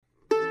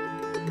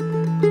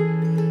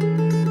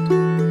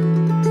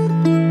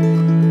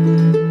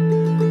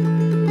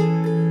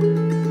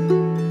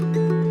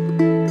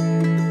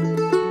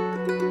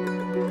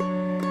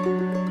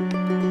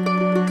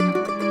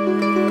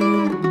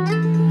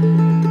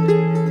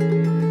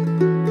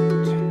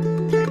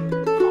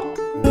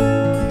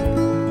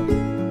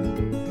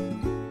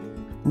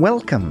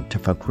Welcome to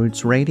Folk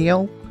Roots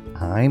Radio.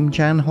 I'm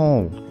Jan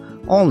Hall.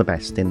 All the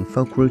best in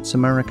folk roots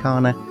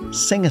Americana,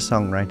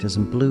 singer-songwriters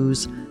and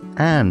blues,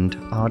 and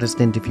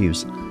artist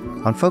interviews.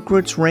 On Folk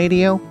Roots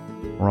Radio,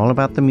 we're all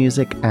about the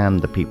music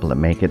and the people that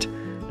make it.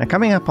 Now,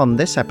 coming up on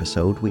this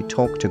episode, we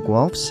talk to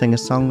Guelph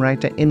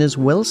singer-songwriter Innes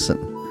Wilson,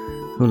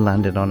 who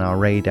landed on our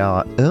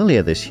radar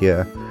earlier this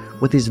year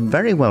with his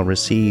very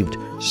well-received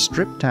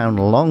stripped-down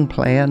long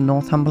player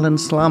Northumberland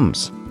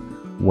Slums.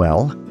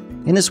 Well,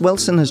 Innes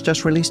Wilson has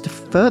just released a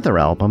further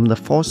album, the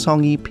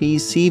 4-song EP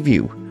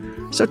Seaview,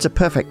 so it's a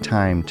perfect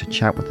time to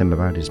chat with him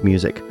about his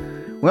music.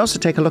 We also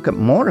take a look at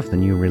more of the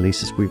new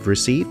releases we've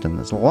received, and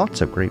there's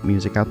lots of great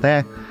music out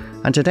there.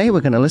 And today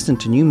we're going to listen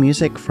to new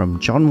music from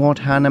John Ward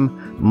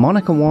Hannam,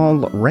 Monica Wall,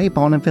 Ray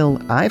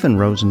Bonneville, Ivan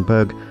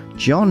Rosenberg,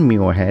 John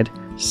Muirhead,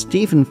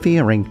 Stephen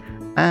Fearing,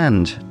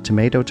 and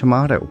Tomato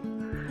Tomato.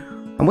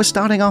 And we're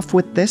starting off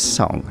with this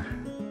song.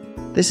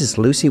 This is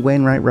Lucy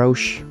Wainwright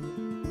Roche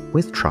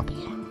with Trouble.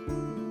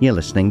 You're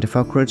listening to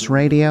Folk Roots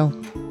Radio,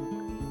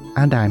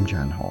 and I'm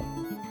Jan Hall.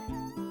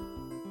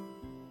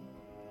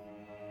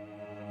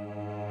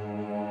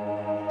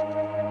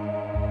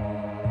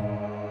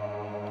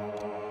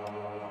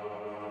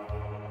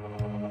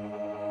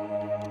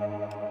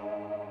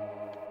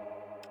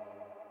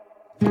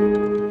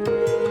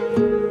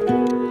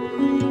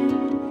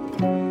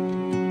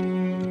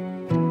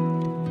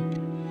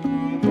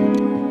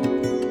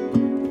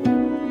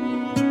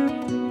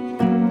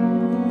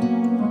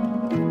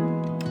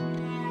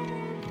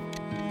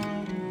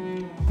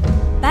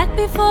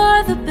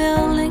 Before the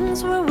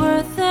buildings were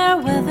worth their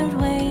weathered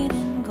weight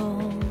in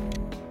gold,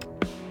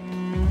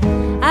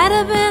 I'd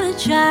have been a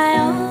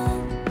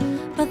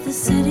child, but the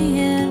city,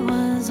 it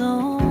was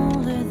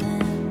older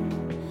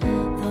then.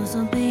 Those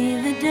will be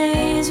the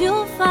days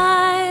you'll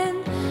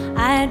find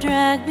I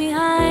drag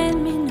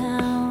behind me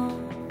now.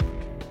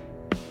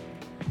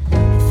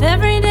 If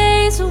every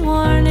day's a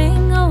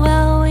warning, oh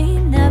well, we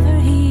never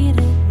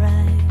heeded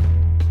right.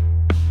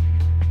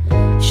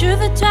 Sure,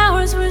 the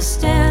towers were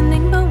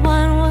standing, but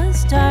one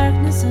was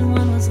darkness and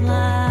one was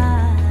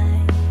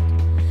light.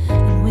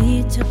 And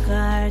we took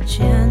our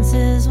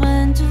chances,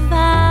 went to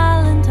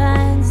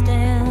Valentine's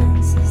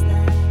dances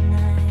that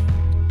night.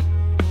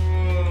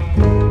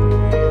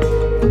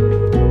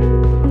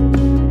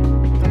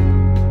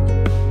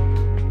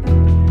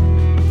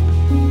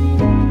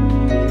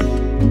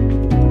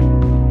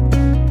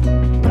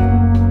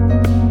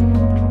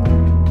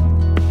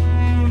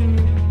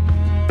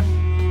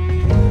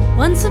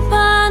 Once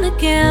upon a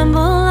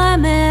gamble, I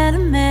met a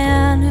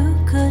man who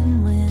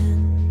couldn't win.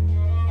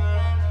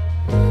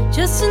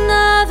 Just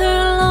another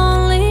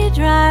lonely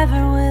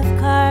driver with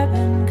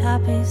carbon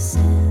copy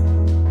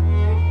sin.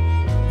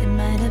 It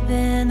might have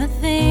been a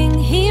thing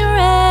he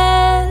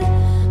read,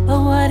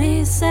 but what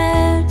he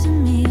said to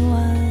me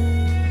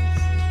was,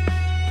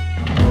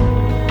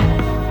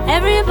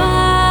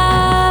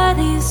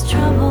 everybody's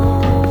trouble.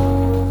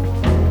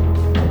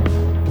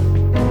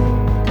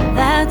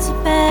 That's a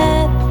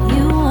bet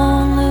you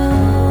won't lose.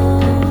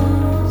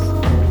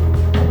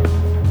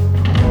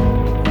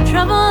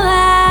 Trouble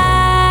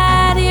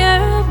that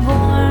you're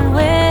born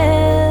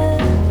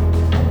with,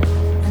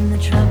 and the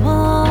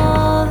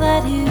trouble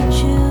that you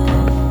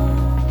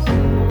choose.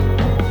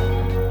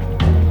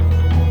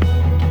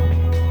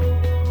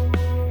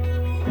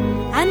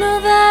 I know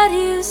that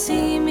you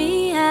see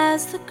me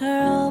as the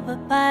girl,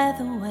 but by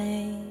the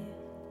way,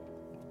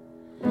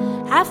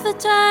 half the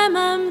time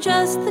I'm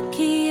just the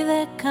key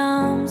that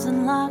comes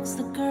and locks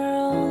the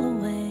girl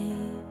away.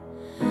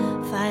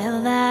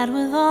 File that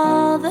with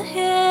all the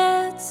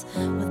hits,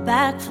 with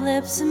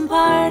backflips and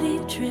party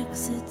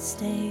tricks it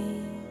stays.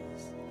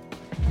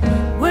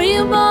 Were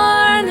you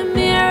born a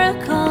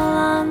miracle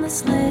on the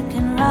slick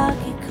and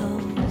rocky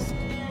coast?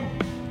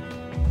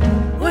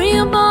 Were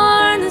you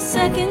born a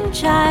second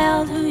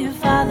child who your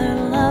father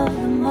loved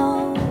the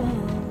most?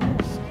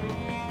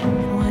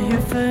 And were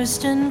your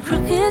first and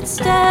crooked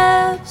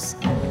steps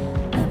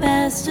the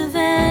best of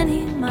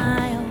any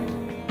mile?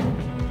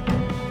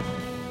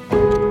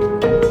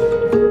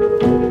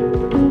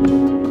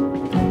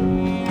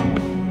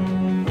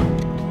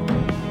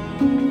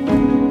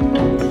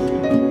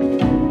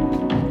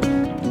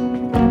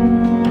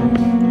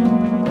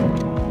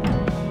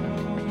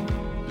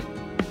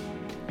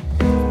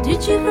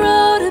 Did you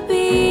grow to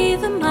be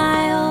the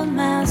mild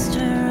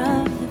master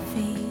of the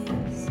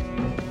feast?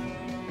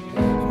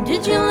 And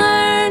did you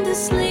learn to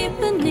sleep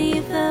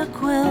beneath the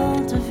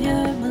quilt of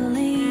your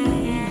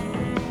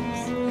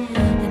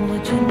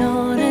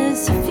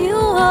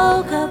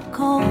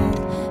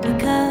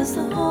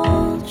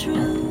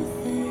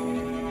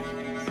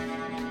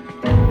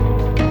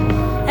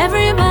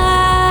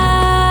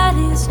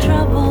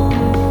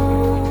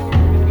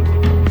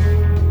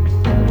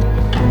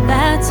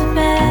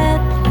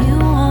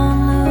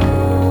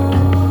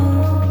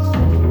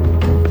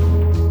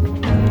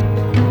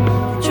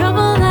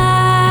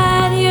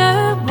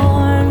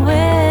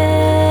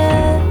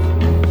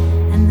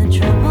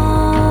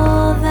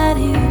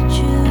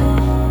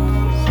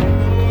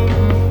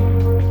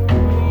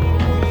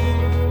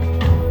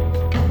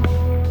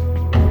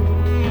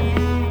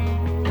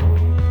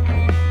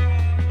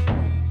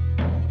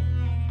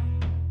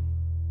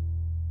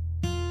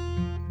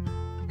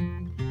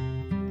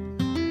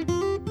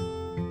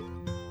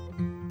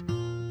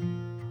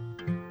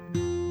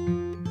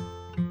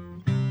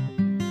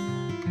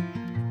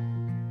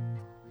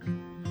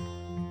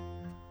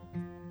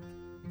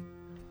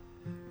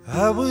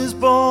I was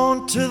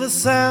born to the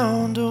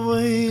sound of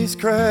waves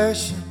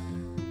crashing.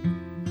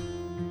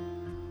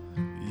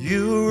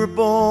 You were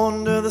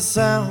born to the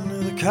sound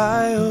of the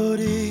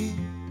coyote.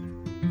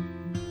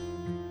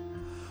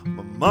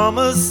 My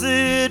mama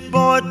said,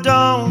 boy,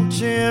 don't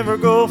you ever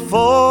go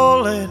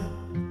falling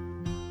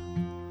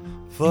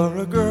for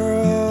a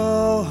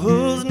girl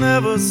who's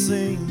never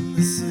seen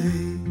the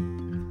sea.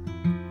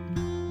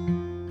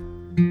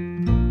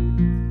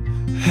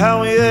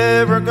 How we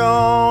ever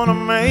gonna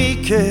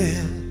make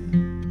it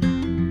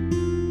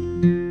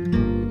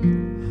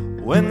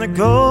when the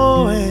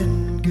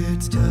going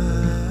gets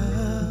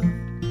tough?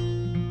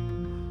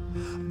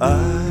 I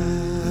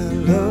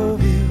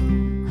love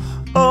you,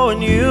 oh,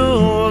 and you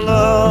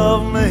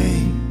love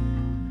me,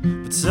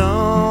 but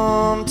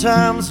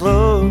sometimes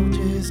love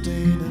just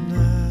ain't enough.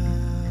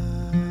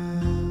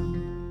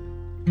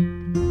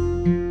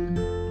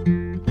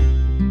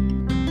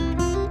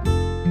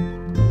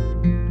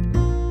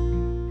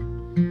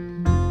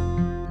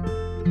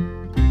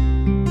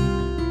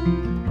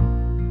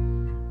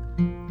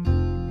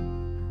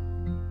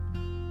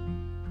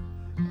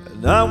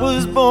 And I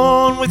was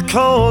born with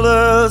coal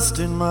dust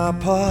in my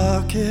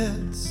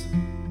pockets.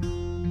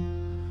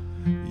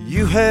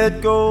 You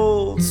had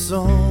gold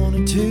sewn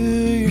into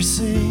your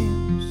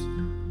seams.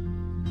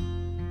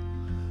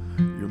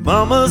 Your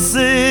mama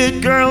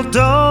said, girl,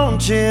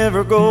 don't you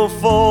ever go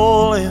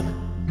falling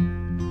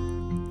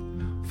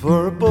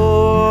for a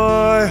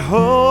boy who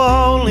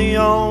only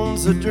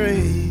owns a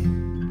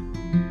dream.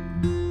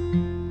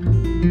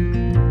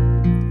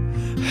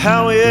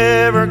 How we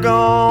ever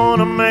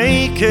gonna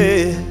make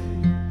it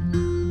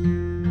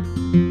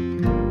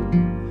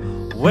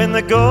when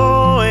the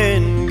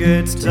going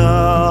gets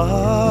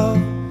tough?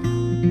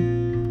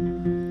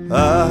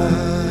 I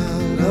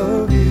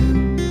love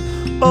you,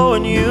 oh,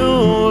 and you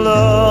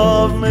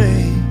love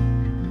me,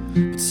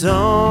 but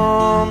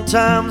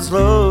sometimes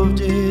love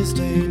just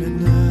ain't enough.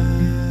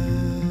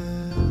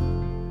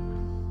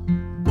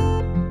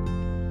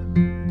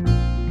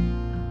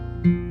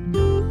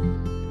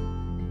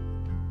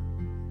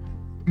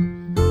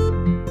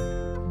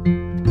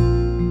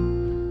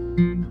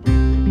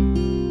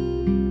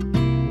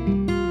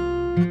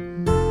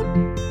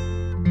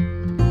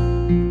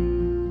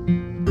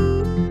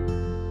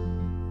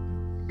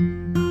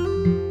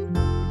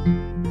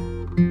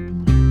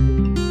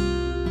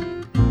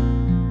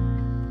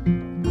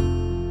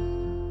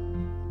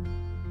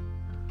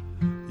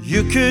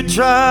 You could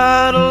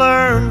try to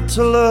learn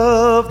to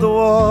love the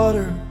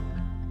water.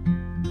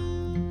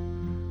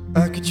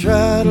 I could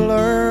try to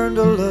learn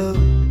to love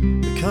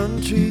the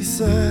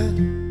countryside.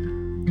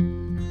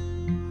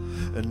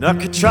 And I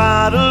could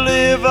try to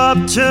live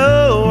up to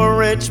a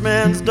rich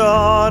man's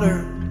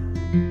daughter.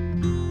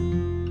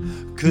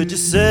 Could you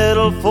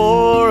settle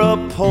for a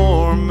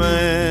poor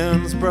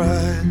man's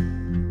bride?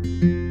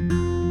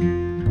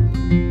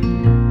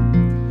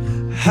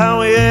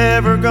 How we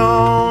ever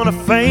gonna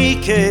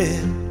fake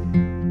it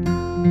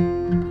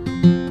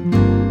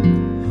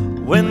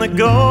when the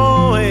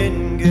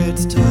going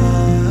gets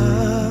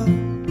tough?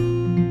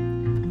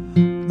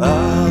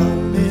 I'll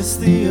miss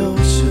the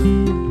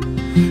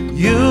ocean,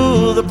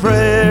 you the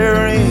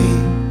prairie,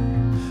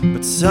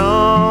 but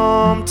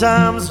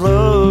sometimes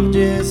love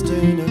just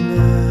ain't enough.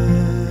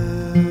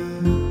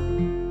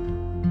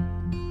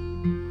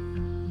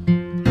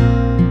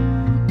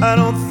 I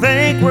don't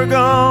think we're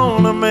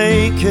gonna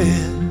make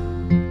it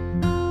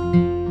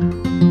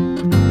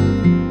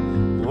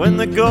when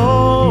the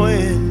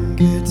going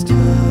gets tough.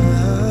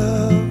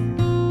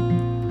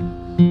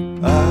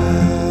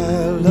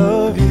 I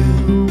love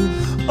you,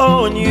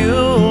 oh, and you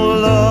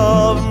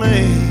love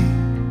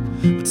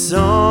me, but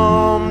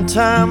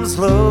sometimes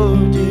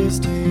love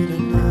just ain't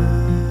enough.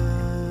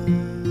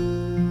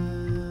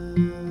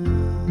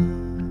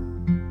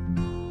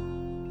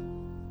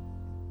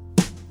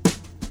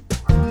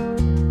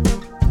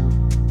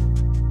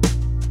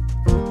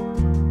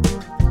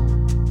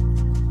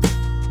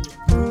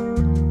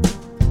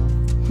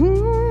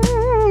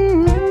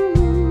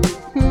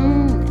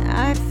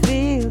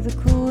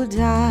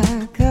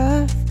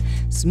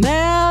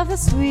 Smell the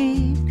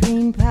sweet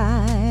green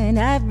pine.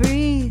 I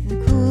breathe the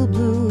cool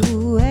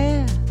blue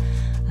air.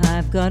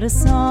 I've got a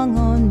song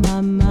on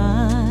my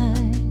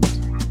mind.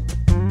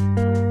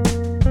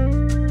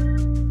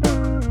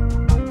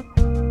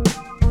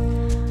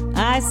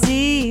 I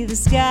see the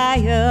sky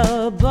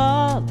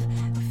above,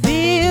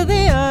 feel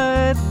the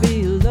earth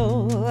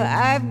below.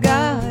 I've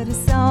got a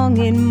song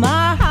in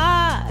my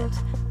heart,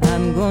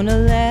 I'm gonna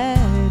let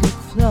it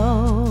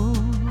flow.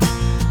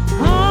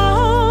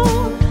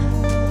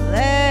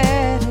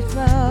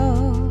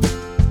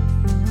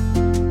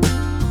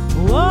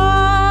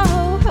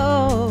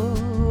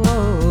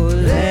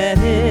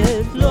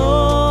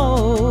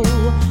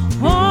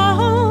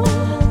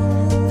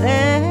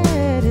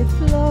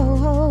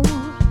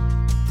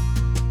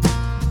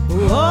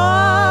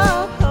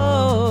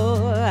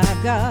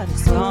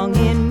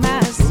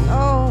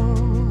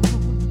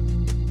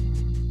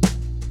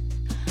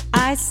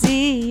 I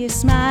see your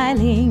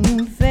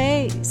smiling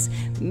face,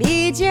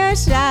 meet your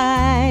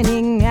shining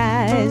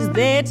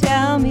They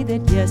tell me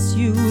that yes,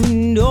 you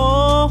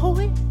know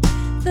it,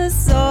 the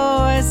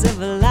source of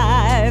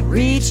life.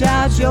 Reach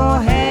out your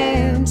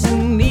hand to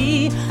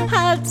me,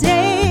 I'll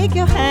take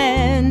your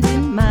hand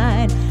in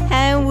mine,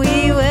 and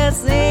we will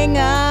sing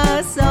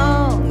a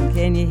song.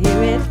 Can you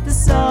hear it? The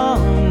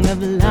song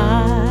of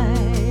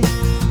life.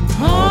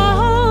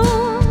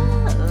 Oh,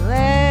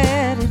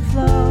 let it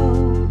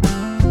flow.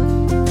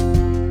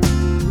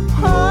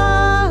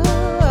 Oh,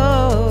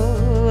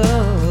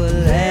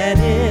 let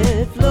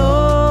it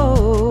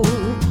flow.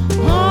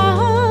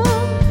 Oh,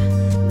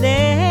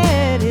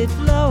 let it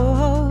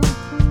flow.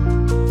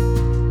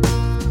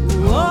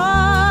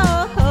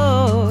 Oh,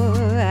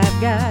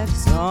 I've got a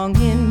song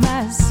in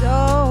my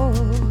soul.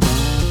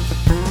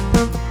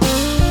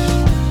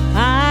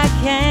 I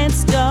can't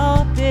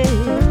stop it.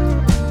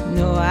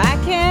 No, I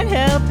can't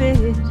help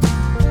it.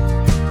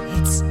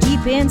 It's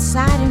deep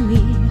inside of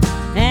me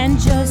and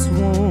just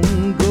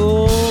won't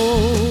go.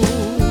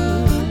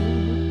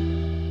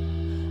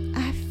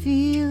 I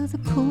feel the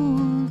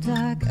cool,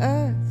 dark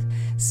earth,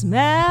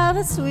 smell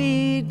the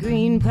sweet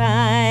green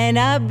pine.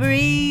 I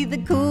breathe the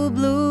cool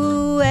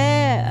blue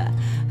air.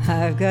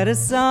 I've got a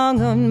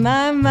song on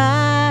my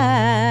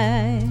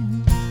mind.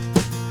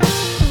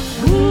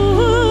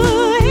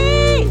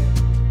 Ooh-wee,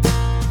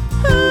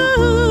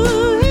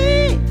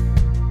 ooh-wee,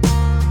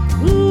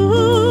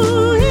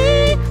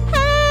 ooh-wee,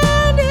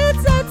 and it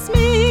sets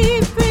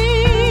me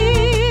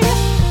free.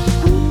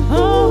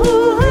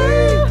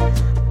 Oh-wee,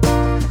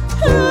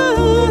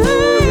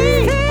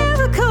 ooh-wee, feel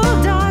the cold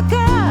dark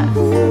earth.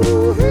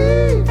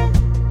 Ooh-wee,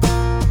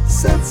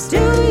 sets do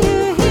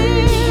you hear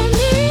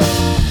me?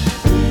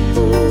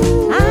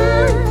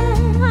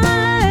 I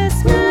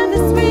smell the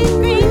sweet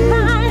green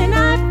pine, I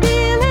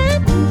feel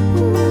it.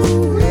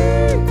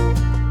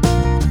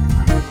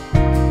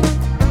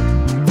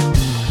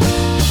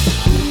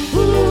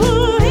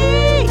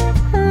 Ooh-wee,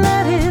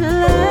 let it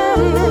flow.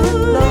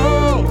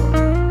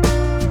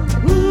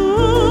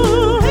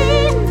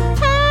 Ooh-wee,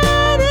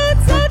 and it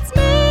sets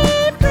me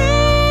free.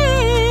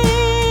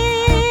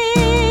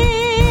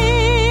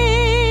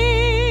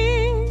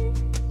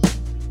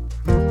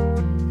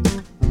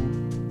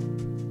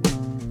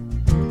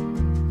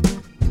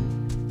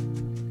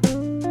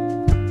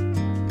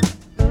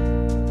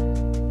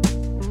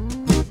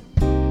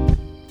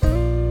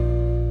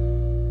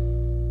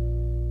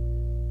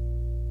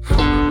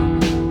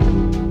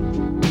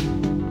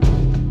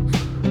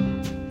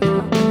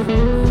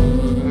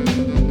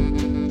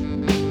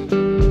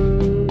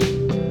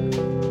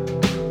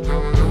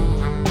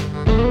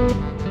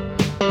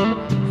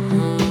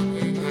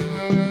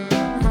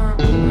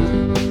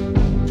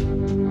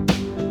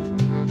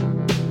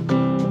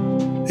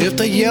 If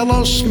the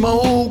yellow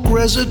smoke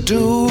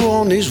residue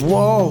on these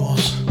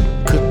walls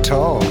could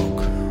talk,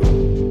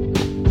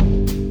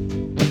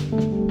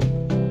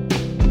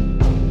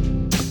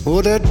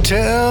 would it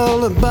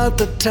tell about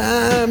the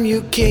time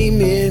you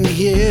came in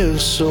here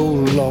so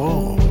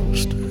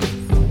lost?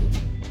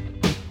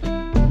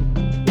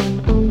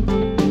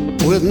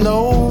 With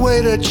no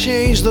way to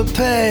change the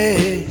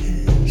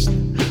past,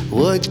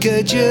 what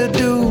could you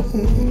do?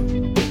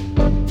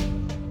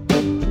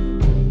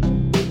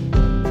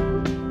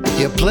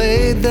 You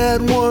played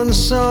that one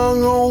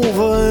song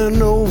over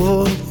and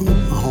over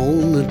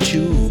on the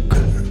juke.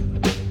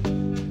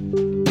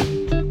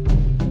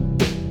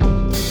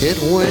 It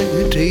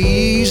went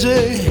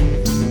easy.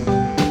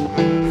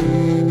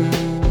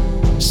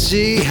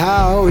 See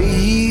how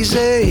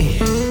easy.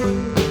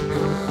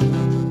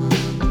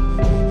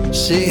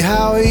 See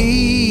how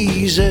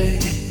easy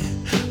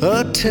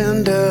a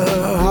tender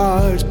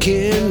heart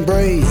can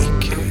break.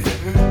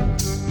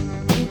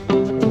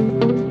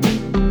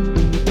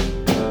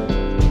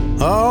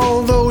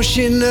 Although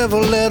she never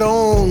let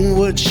on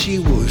what she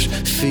was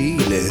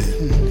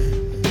feeling,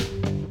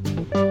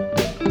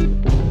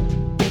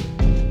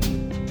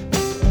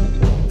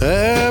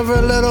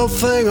 every little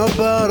thing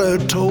about her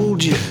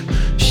told you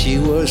she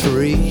was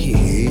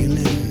reeling.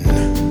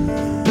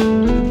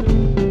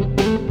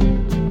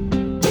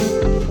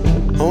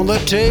 On the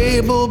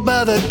table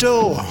by the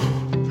door,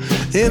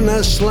 in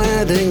the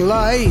slanting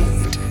light,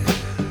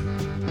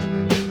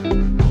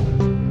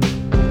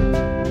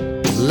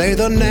 lay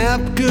the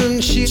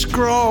napkin she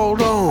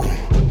scrawled on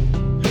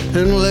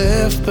and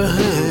left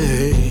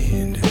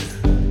behind.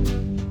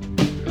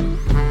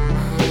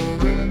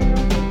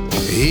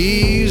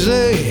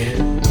 Easy.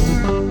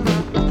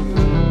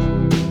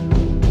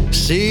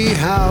 See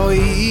how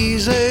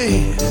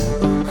easy.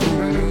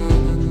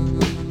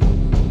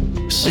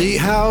 See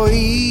how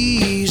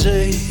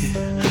easy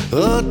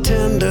a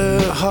tender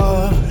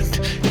heart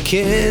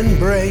can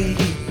break.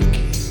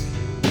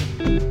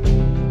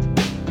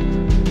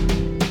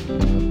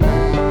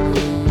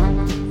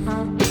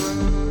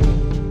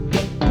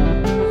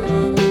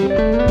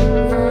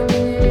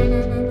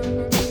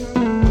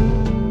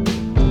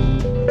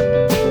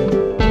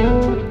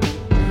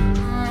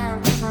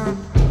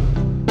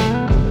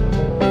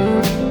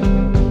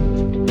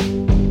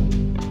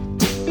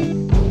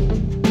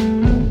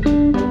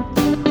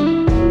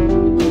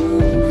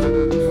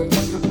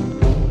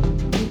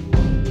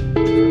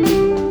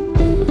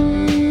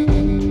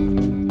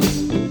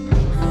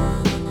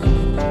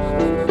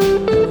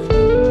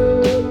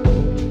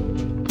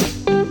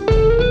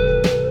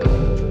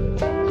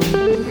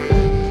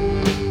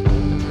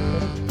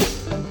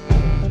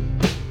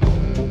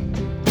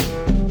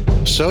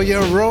 So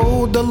you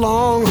rode the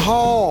long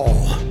haul,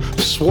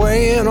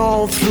 swaying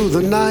all through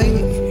the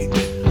night,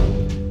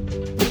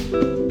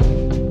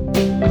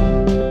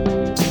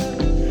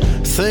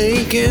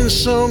 thinking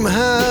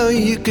somehow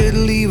you could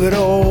leave it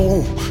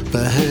all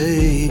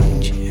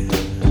behind you.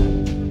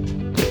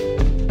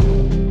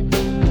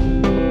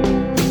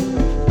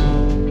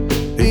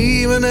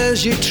 Even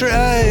as you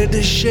tried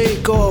to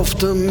shake off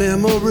the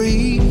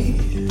memory,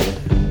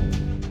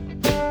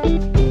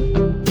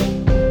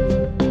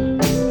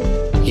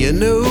 you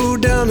knew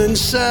down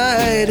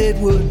inside it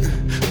would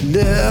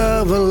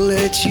never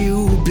let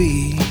you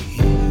be.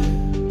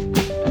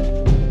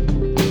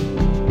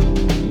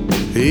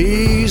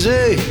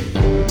 Easy,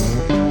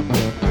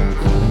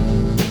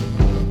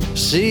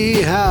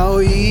 see how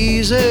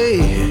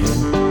easy,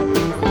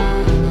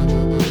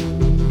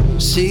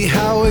 see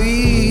how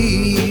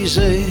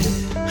easy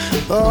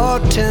a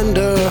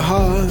tender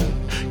heart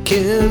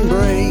can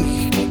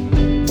break.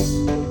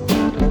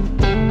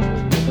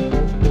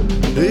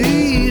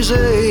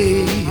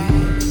 Easy,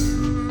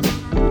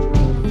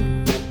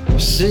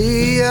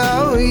 see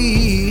how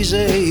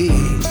easy,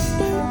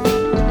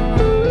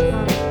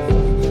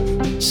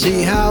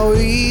 see how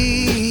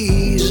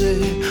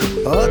easy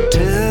a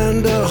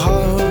tender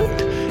heart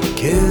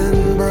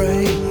can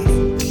break.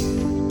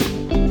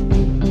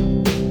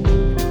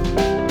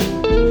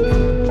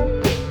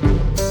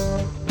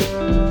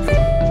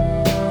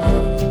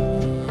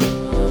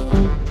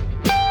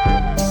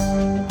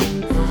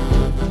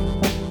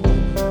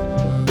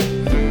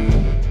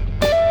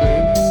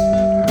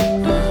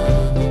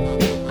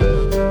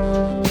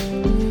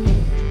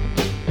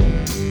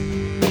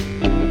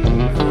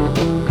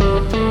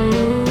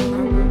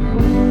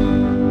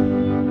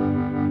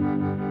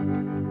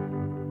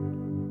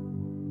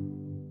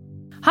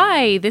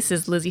 Hi, this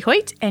is Lizzie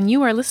Hoyt, and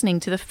you are listening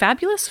to the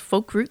fabulous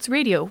Folk Roots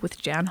Radio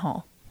with Jan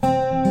Hall.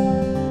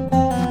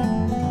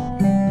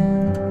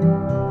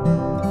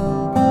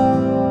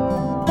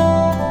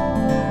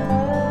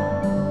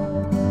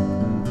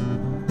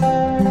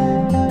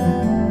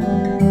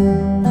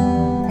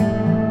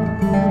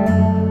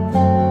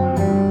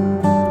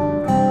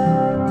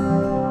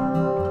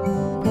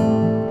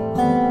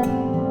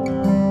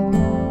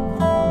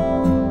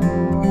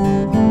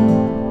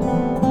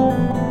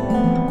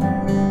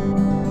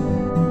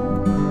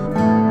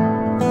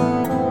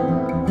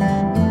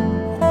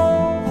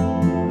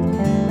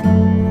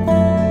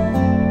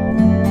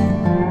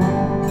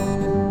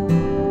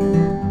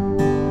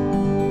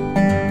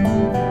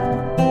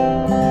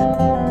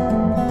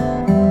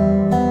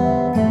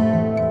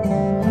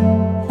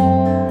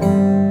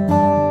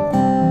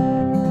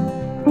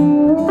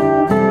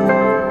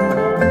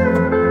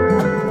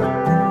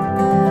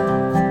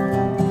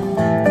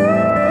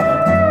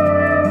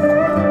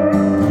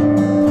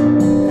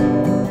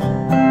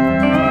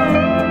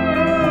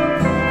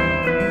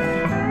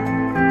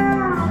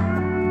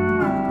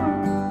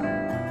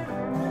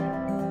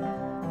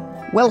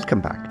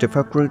 Welcome back to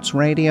Folk Roots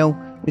Radio.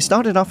 We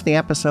started off the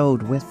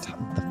episode with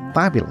the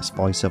fabulous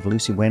voice of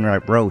Lucy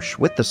Wainwright Roche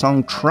with the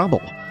song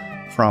Trouble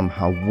from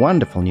her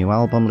wonderful new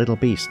album Little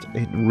Beast.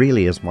 It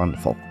really is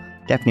wonderful.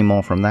 Definitely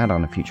more from that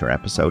on a future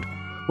episode.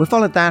 We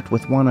followed that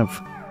with one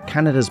of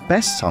Canada's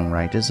best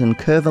songwriters and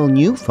Kerrville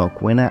New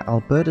Folk winner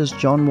Alberta's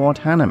John Ward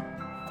Hannam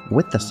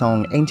with the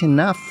song Ain't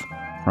Enough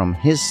from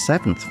his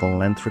 7th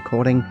full-length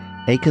recording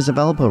Acres of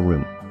Elbow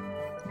Room.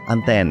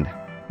 And then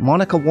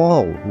Monica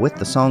Wall with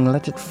the song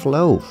Let It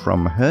Flow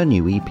from her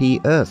new EP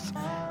Earth,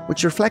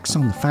 which reflects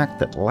on the fact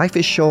that life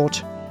is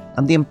short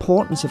and the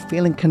importance of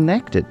feeling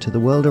connected to the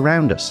world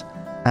around us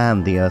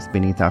and the earth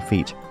beneath our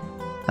feet.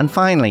 And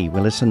finally,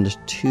 we listened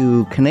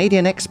to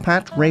Canadian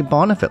expat Ray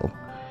Bonneville,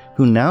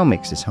 who now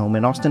makes his home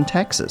in Austin,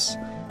 Texas,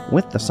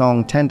 with the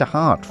song Tender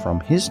Heart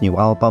from his new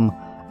album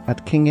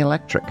At King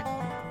Electric,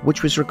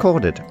 which was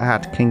recorded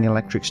at King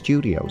Electric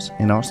Studios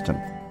in Austin.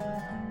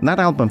 And that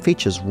album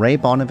features Ray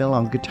Bonneville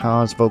on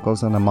guitars,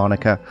 vocals and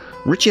harmonica,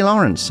 Richie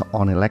Lawrence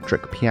on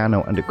electric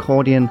piano and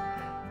accordion,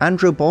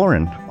 Andrew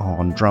Boren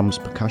on drums,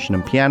 percussion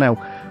and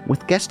piano,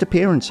 with guest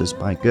appearances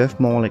by Gurf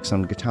Morlix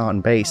on guitar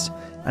and bass,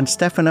 and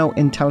Stefano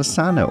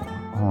Intellisano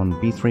on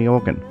B3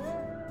 organ.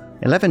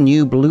 11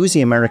 new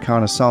bluesy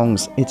Americana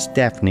songs, it's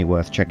definitely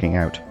worth checking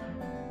out.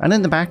 And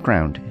in the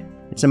background,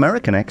 it's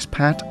American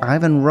expat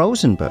Ivan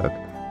Rosenberg,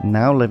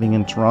 now living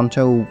in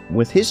Toronto,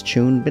 with his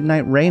tune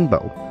Midnight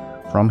Rainbow,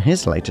 from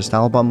his latest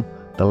album,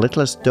 The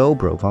Littlest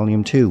Dobro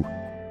Volume 2.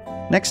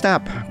 Next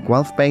up,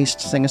 Guelph-based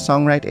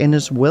singer-songwriter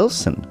Innes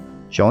Wilson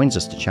joins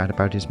us to chat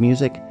about his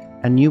music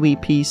and new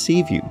EP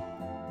Seaview.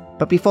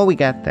 But before we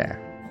get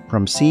there,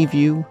 from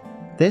Seaview,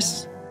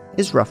 this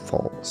is Rough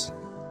Falls.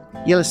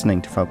 You're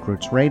listening to Folk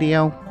Roots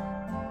Radio,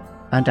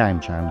 and I'm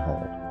Jan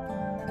Hall.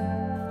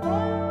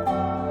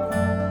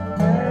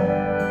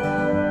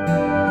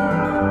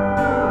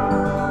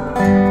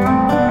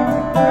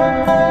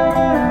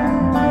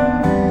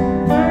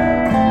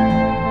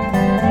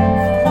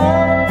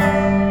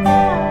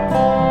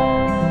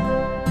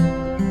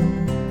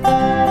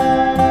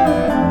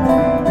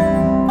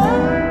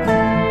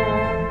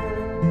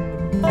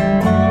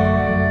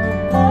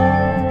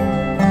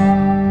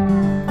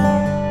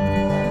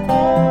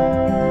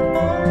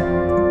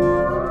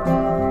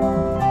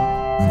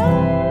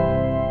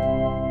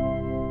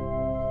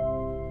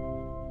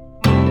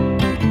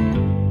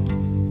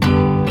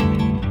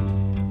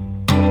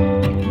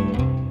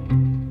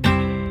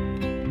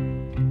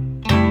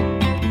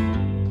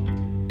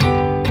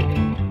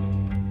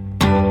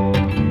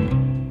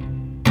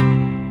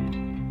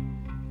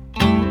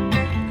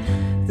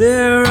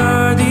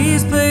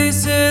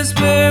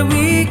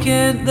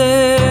 can't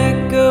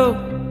let go,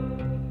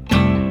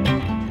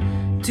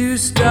 to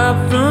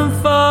stop from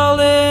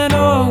falling,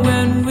 or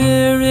when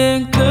we're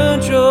in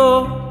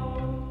control.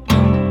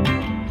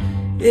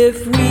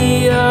 If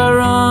we are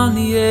on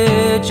the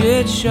edge,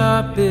 it's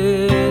sharp,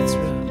 it's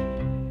rough.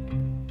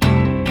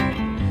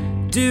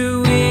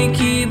 Do we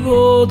keep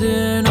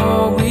holding,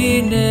 or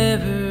we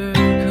never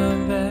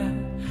come back?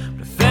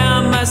 But I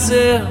found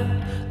myself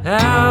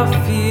out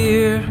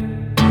fear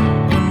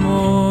one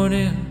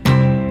morning,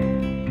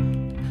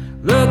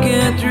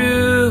 looking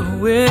through a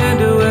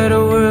window at a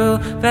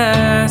world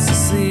fast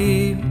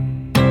asleep.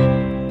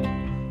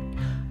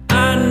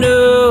 I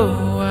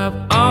know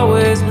I've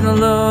always been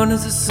alone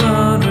as the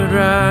sun would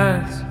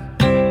rise,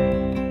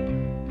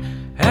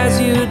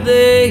 as you'd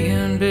lay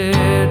in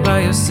bed by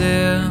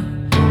yourself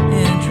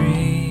and dream.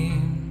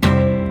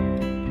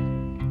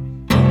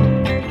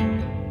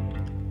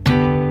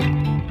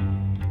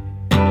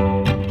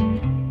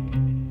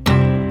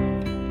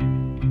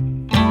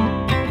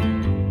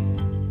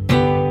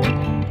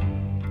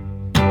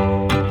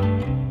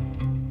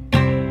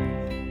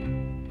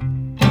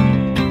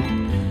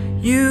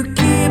 You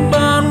keep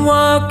on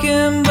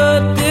walking,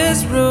 but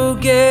this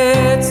road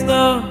gets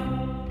long.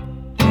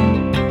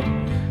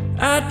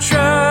 I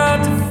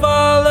tried to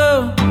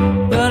follow,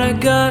 but I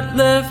got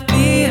left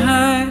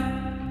behind.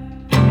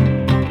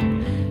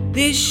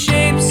 These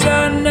shapes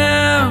are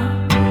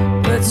now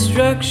what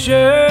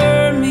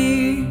structure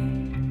me.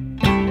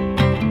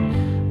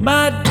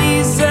 My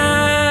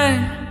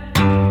design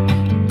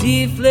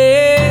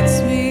deflates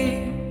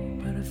me,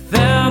 but I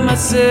found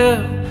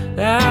myself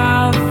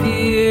out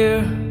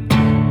here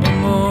one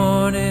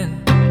morning,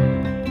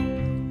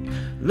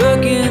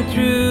 looking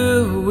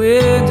through a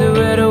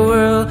window at a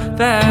world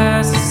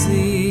fast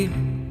asleep.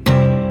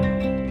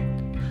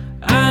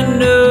 I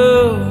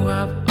know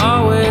I've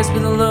always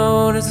been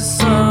alone as the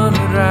sun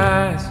would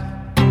rise,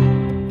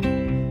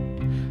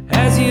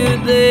 as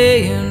you'd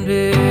lay in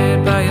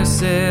bed by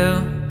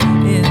yourself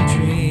and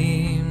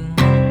dream.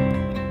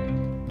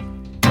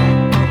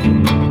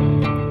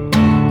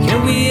 Can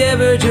we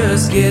ever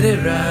just get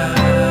it right?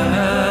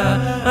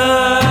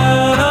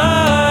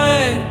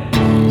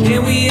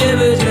 Can we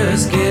ever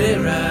just get it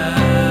right?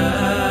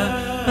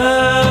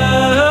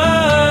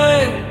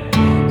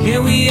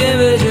 Can we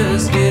ever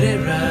just get it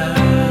right?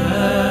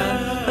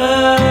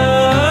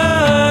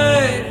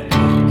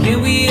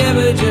 Can we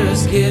ever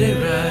just get it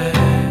right?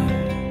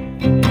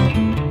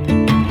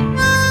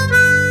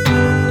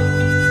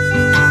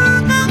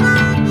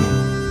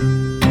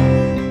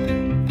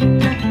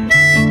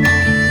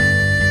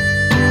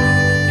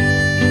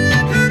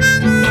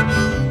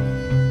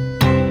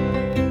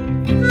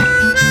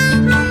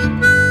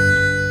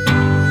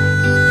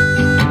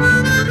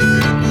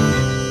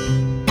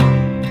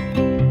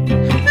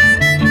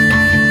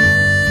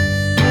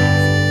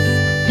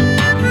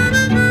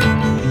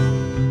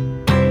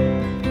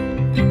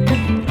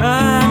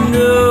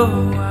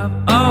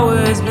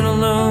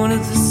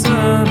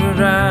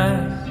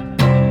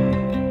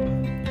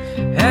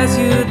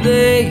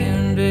 Lay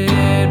in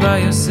bed by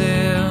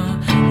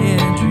yourself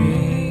and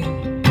dream.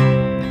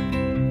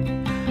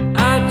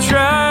 I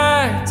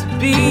tried to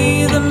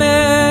be the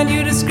man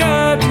you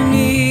described to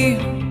me,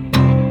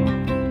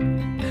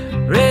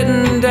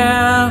 written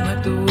down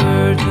like the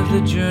words of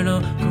the journal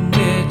from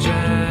which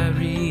I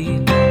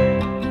read,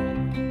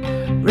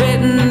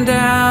 written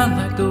down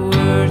like the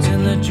words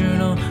in the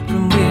journal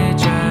from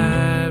which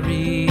I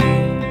read.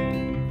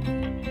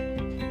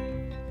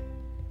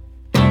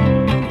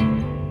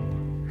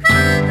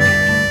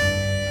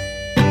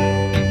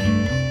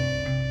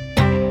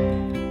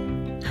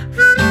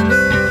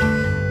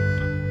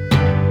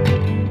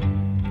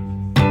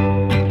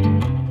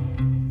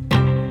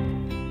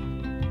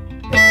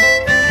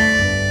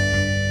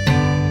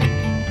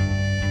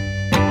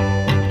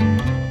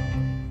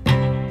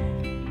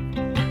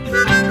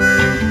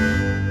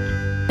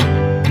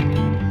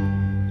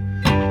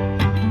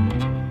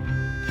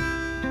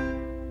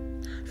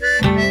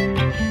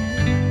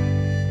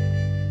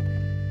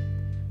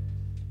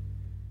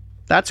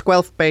 That's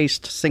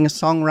Guelph-based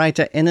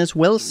singer-songwriter Innes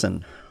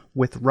Wilson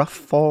with Rough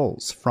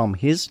Falls from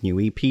his new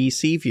EP,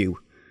 Seaview.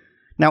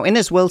 Now,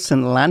 Innes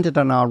Wilson landed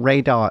on our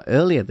radar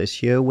earlier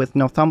this year with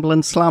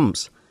Northumberland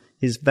Slums,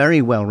 his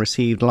very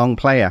well-received long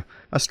player,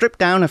 a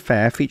stripped-down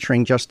affair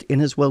featuring just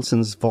Innes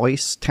Wilson's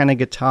voice, tenor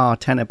guitar,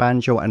 tenor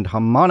banjo and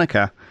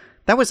harmonica.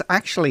 That was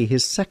actually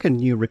his second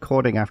new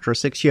recording after a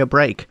 6-year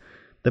break,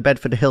 the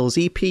Bedford Hills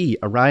EP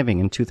arriving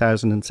in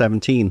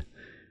 2017.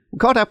 We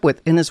caught up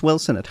with Innes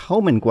Wilson at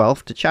home in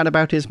Guelph to chat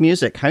about his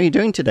music. How are you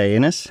doing today,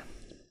 Innes?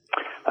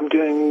 I'm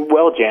doing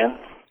well, Jan.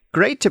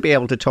 Great to be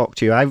able to talk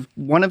to you.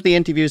 One of the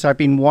interviews I've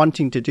been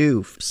wanting to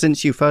do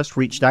since you first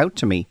reached out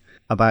to me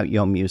about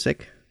your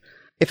music.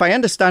 If I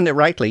understand it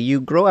rightly,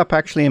 you grew up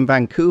actually in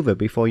Vancouver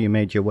before you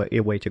made your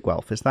way to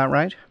Guelph. Is that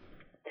right?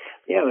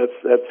 Yeah,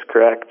 that's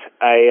correct.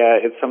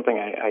 It's something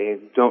I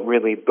don't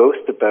really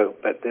boast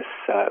about, but this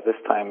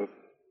time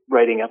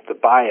writing up the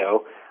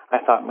bio, I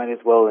thought might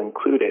as well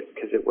include it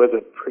because it was a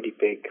pretty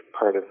big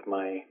part of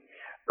my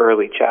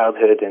early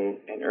childhood and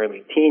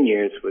early teen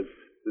years was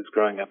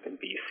growing up in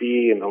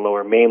BC in the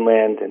Lower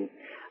Mainland, and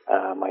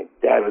my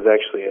dad was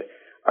actually a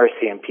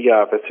RCMP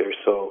officer,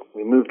 so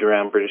we moved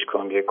around British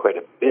Columbia quite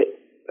a bit,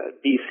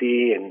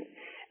 BC and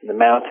in the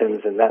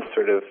mountains and that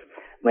sort of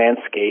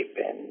landscape,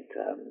 and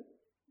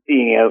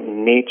being out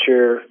in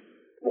nature,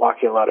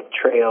 walking a lot of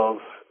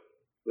trails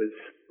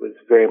was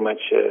very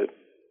much a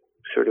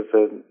sort of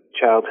a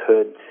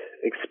childhood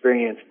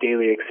experience,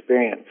 daily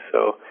experience.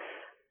 So,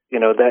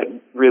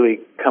 that really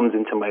comes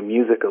into my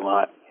music a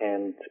lot,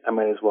 and I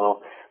might as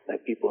well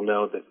let people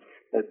know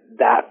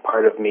that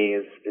part of me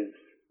is the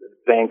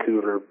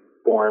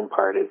Vancouver-born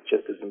part is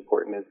just as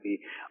important as the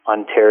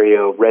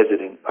Ontario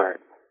resident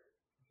part.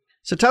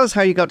 So tell us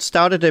how you got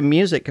started in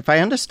music. If I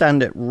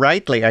understand it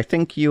rightly, I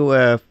think you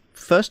were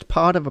first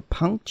part of a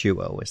punk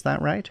duo. Is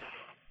that right?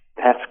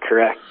 That's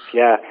correct,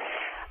 yeah.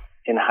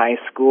 In high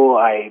school,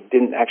 I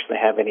didn't actually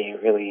have any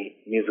really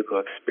musical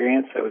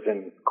experience. I was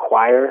in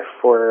choir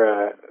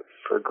for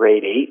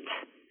grade 8,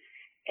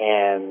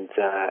 and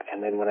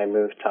then when I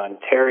moved to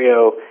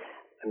Ontario,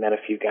 I met a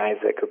few guys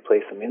that could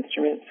play some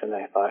instruments, and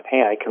I thought,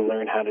 hey, I can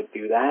learn how to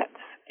do that.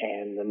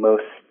 And the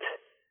most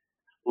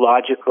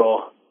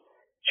logical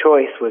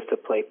choice was to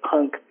play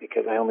punk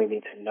because I only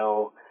need to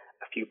know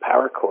a few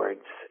power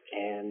chords,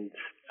 and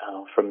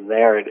from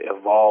there it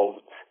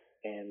evolved,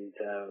 and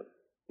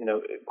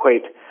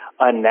quite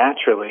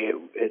unnaturally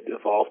it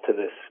evolved to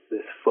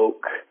this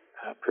folk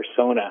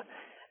persona,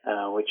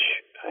 which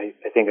I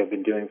think I've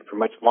been doing for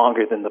much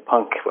longer than the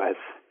punk was.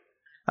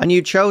 And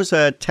you chose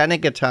a tenor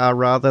guitar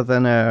rather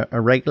than a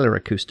regular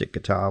acoustic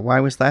guitar. Why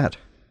was that?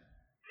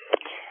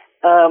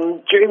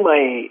 During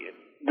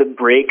the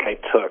break I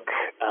took,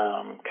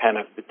 kind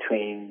of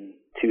between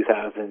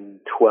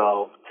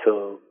 2012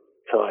 till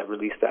I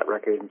released that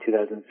record in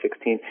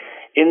 2016.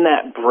 In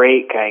that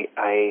break,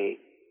 I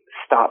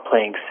stopped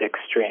playing six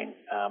string.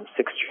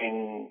 Six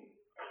string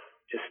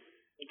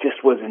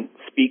just wasn't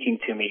speaking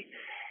to me,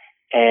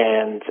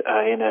 and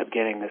I ended up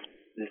getting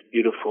this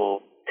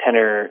beautiful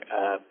tenor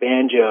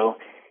banjo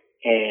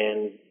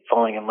and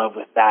falling in love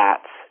with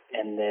that,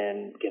 and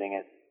then getting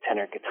a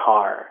tenor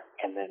guitar,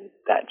 and then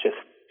that just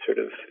sort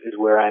of is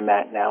where I'm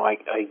at now. I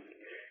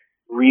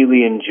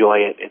really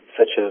enjoy it. It's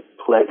such a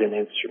pleasant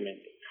instrument.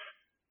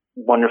 It's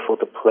wonderful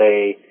to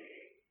play.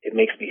 It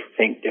makes me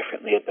think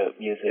differently about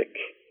music.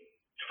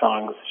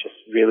 Songs just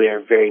really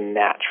are very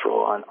natural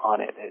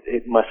on it.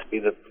 It must be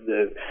the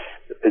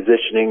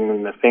positioning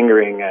and the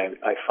fingering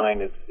I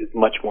find is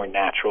much more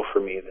natural for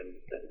me than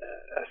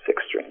a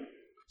six string.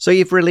 So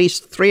you've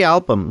released 3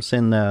 albums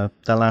in the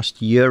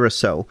last year or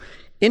so.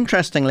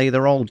 Interestingly,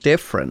 they're all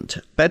different.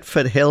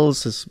 Bedford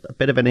Hills has a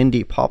bit of an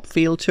indie pop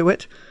feel to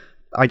it.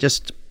 I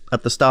just,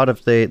 at the start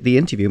of the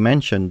interview,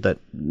 mentioned that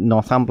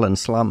Northumberland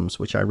Slums,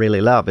 which I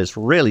really love, is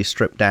really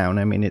stripped down.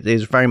 I mean, it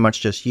is very much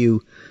just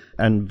you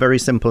and very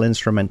simple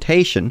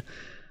instrumentation.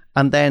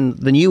 And then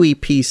the new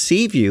EP,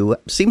 Seaview,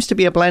 seems to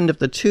be a blend of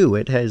the two.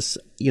 It has,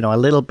 a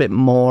little bit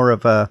more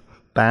of a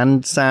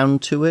band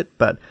sound to it,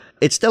 but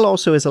it still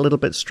also is a little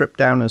bit stripped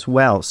down as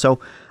well. So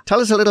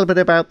tell us a little bit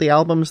about the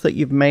albums that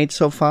you've made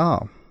so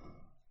far.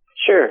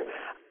 Sure.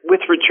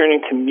 With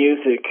returning to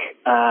music,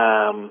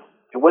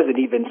 it wasn't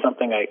even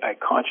something I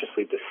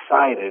consciously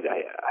decided.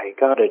 I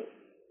got an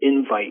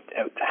invite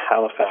out to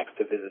Halifax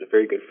to visit a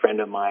very good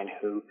friend of mine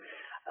who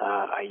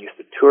I used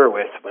to tour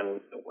with when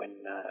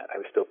I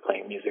was still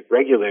playing music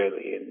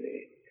regularly in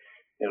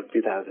the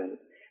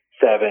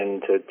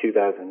 2007 to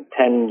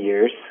 2010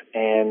 years,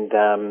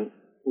 and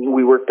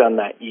we worked on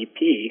that EP,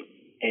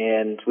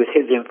 and with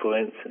his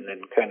influence and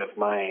then kind of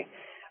my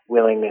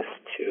willingness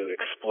to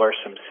explore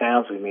some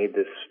sounds, we made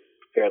this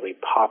fairly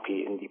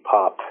poppy indie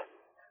pop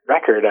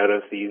record out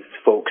of these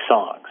folk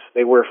songs.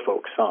 They were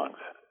folk songs.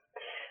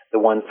 The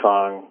one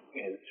song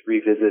is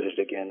revisited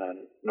again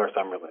on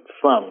Northumberland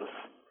Slums.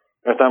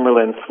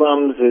 Northumberland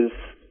Slums is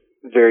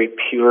very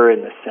pure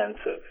in the sense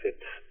of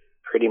it's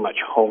pretty much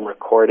home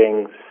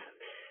recordings,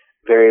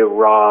 very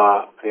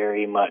raw,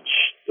 very much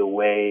the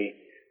way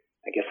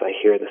I guess I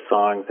hear the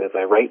songs as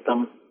I write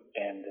them,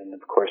 and then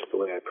of course the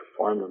way I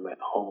perform them at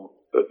home.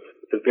 So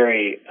it's a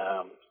very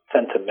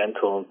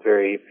sentimental and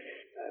very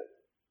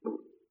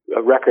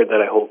a record that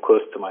I hold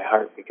close to my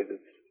heart because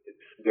it's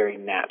very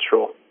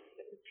natural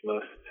in its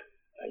most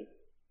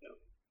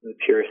the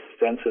purest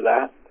sense of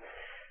that.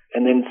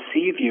 And then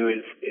Seaview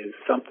is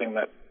something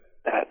that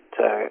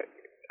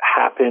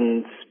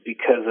happened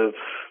because of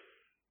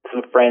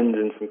some friends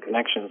and some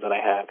connections that I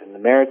have in the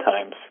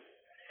Maritimes.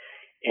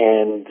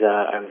 And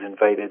I was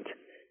invited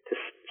to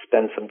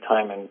spend some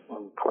time in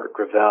Port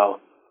Gravel,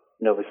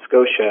 Nova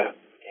Scotia,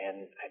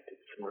 and I did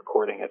some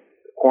recording at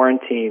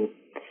Quarantine,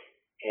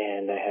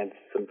 and I had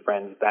some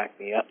friends back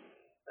me up,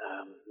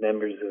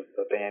 members of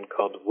a band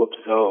called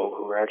Whoop-Zo,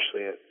 who were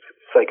actually a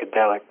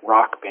psychedelic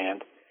rock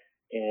band.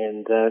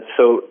 And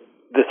so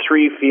the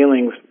three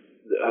feelings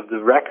of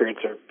the records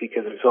are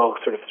because it was all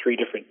sort of 3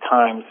 different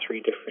times,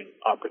 3 different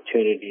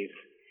opportunities.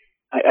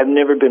 I've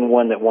never been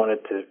one that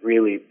wanted to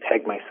really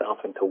peg myself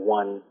into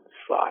one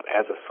slot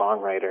as a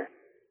songwriter.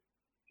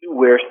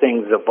 where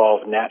things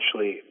evolve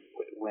naturally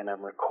when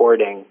I'm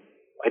recording,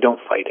 I don't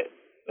fight it.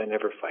 I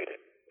never fight it.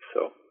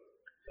 So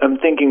I'm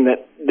thinking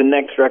that the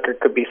next record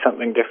could be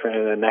something different,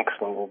 and the next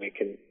one will be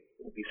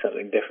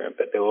something different.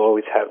 But they will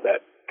always have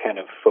that kind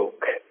of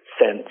folk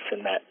sense,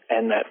 and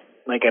that,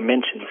 like I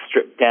mentioned,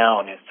 stripped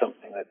down is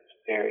something that's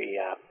very,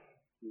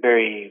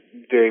 very,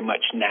 very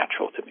much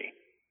natural to me.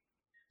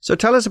 So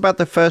tell us about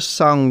the first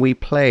song we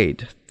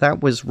played.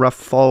 That was Rough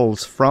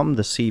Falls from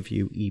the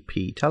Seaview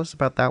EP. Tell us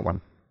about that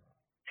one.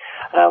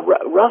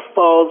 Rough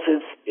Falls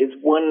is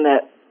one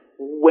that,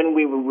 when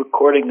we were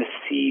recording the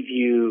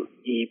Seaview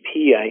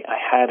EP, I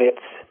had it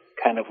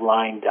kind of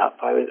lined up.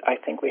 I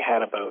think we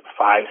had about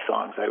 5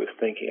 songs I was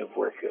thinking of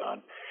working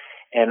on.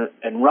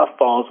 And Rough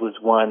Falls was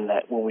one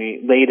that, when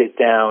we laid it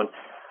down,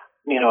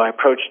 I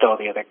approached all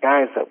the other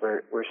guys that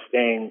were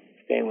staying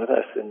with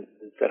us and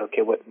said,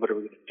 okay, what are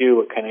we going to do?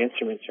 What kind of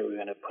instruments are we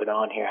going to put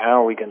on here?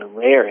 How are we going to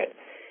layer it?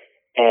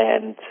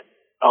 And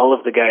all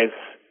of the guys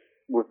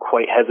were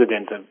quite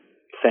hesitant of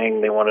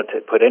saying they wanted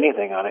to put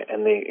anything on it,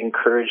 and they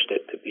encouraged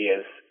it to be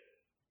as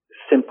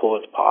simple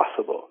as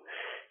possible.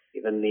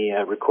 Even the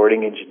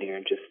recording engineer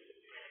just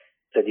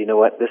said, you know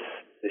what, this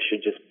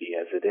should just be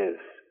as it is.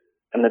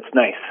 And that's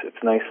nice.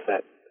 It's nice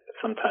that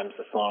sometimes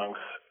the songs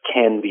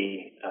can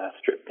be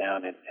stripped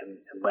down and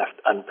left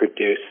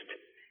unproduced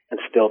and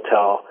still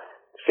tell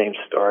the same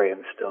story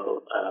and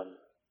still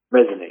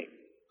resonate.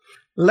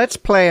 Let's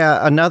play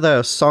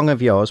another song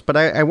of yours, but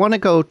I want to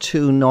go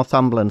to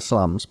Northumberland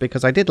Slums,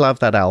 because I did love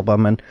that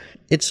album, and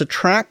it's a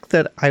track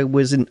that I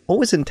was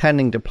always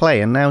intending to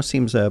play, and now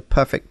seems a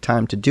perfect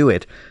time to do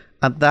it.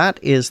 And that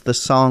is the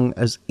song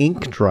As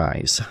Ink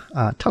Dries.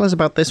 Tell us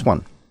about this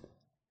one.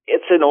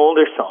 It's an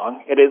older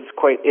song.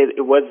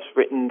 It was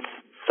written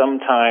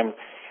sometime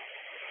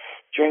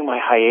during my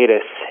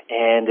hiatus,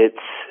 and it's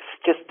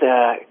just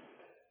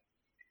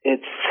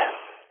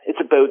it's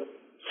about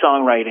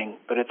songwriting,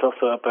 but it's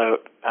also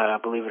about,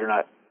 believe it or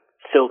not,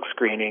 silk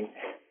screening.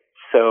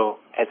 So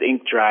as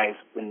ink dries,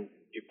 when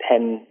your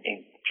pen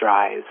ink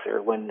dries,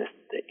 or when the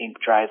ink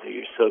dries or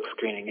your silk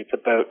screening, it's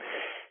about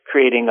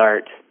creating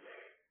art,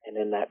 and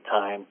in that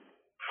time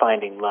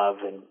finding love,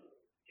 and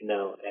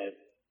and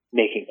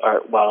making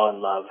art while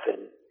in love,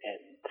 and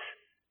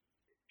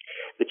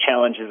the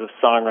challenges of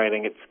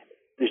songwriting.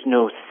 There's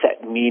no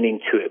set meaning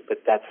to it,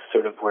 but that's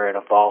sort of where it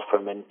evolved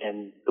from.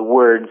 And the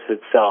words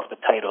itself, the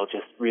title,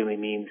 just really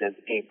means as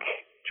ink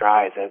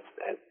dries, as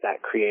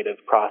that creative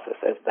process,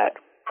 as that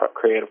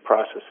creative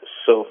process is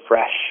so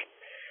fresh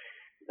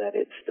that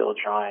it's still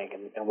drying,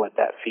 and what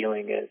that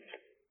feeling is.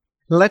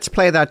 Let's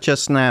play that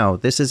just now.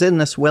 This is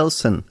Innes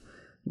Wilson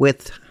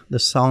with the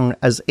song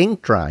As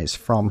Ink Dries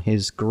from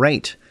his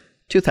great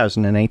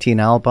 2018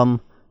 album,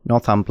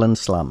 Northumberland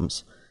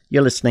Slums.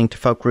 You're listening to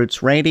Folk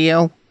Roots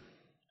Radio,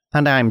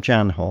 and I'm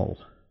Jan Hall.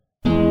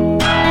 She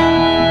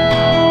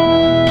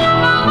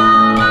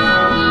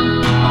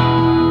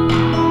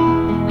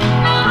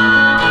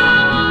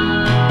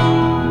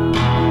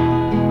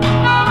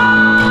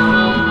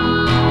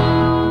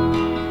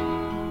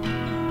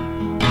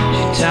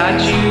taught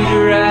you to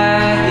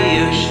ride the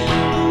ocean,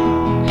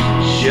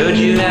 showed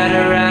you how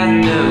to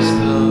write those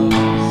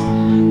poems.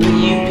 When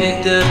you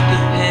picked up the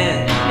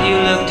pen, you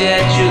looked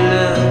at your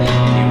love,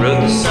 you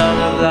wrote the song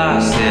of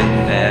lost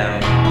and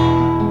found.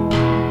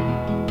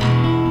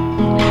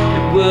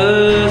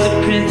 Was a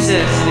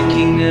princess in a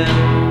kingdom.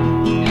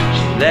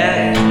 She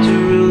left to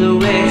rule a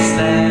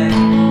wasteland,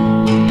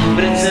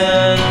 but it's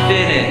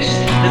unfinished.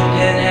 The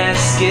pen has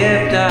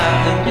skipped off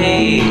the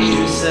page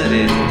to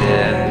sudden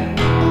death.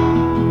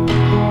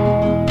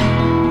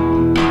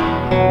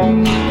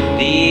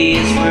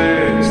 These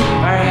words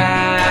are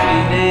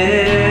happiness,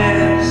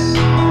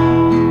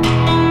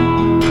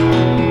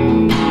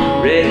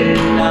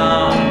 written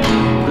on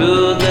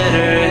ruled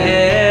letterhead.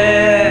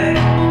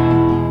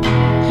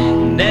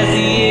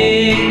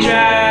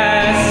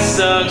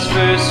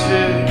 First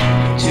heard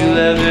two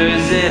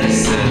lovers in a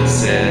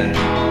sunset.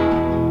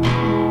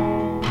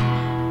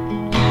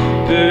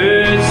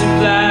 Birds have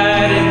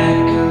flight in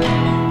their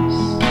colors,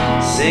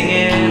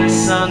 singing a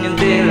song in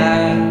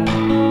daylight.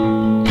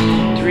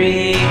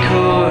 3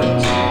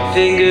 chords,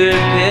 finger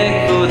pick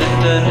for the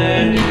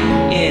thunder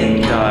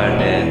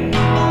incarnate.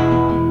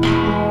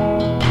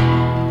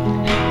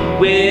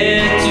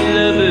 When two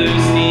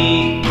lovers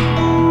meet,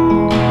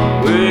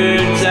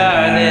 words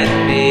are that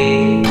big.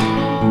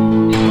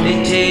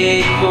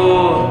 Take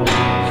form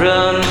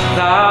from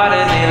thought,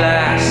 and they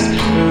last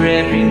for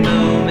every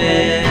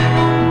moment.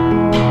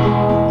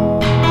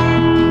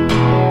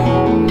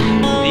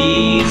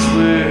 These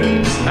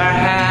words are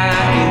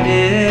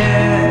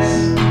happiness,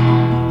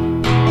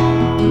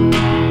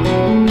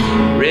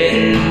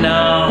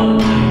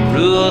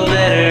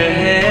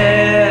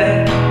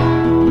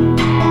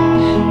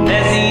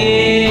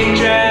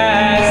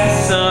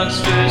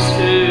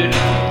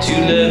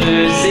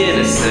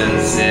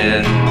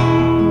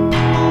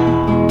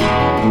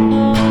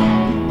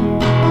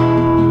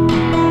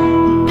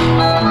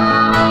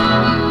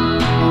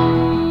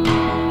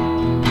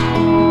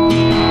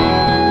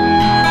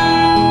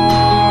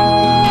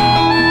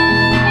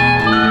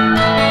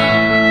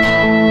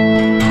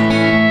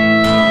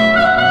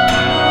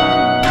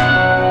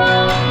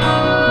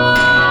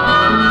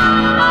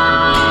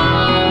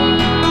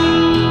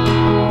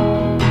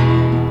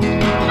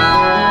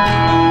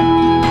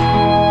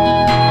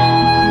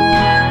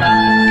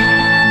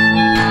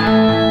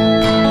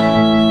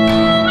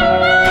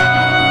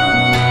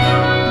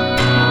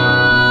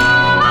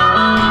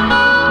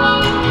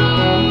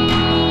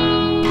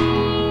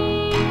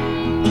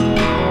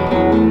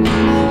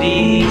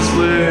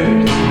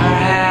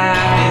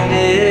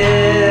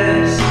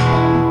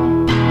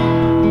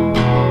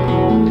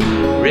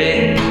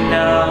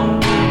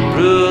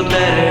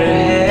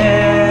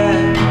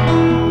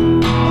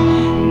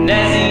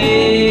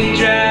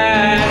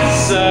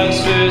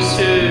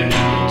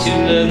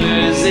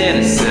 lovers in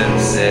a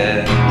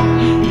sunset.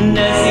 And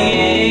as the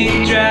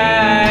ink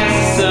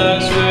dries, the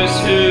song's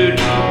first heard.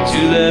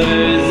 Two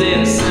lovers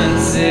in a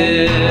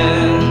sunset.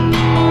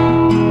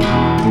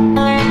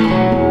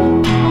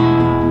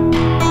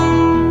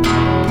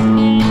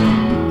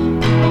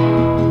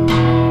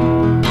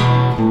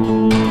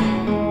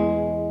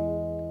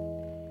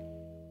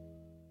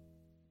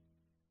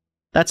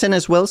 That's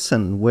Innes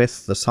Wilson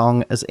with the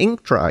song As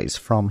Ink Dries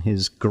from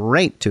his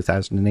great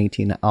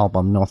 2018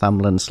 album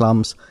Northumberland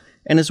Slums.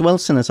 Innes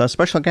Wilson is our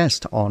special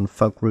guest on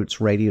Folk Roots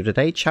Radio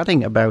today,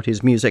 chatting about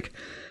his music.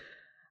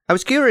 I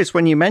was curious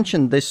when you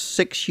mentioned this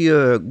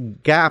 6-year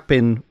gap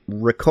in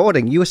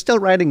recording. You were still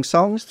writing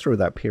songs through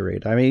that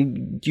period. I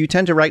mean, do you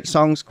tend to write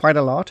songs quite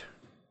a lot?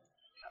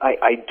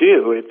 I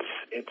do.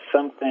 It's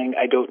something,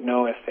 I don't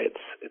know if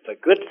it's a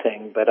good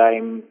thing, but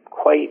I'm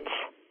quite...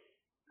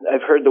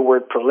 I've heard the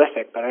word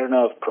prolific, but I don't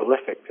know if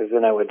prolific, because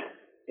then I would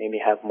maybe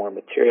have more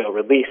material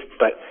released.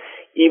 But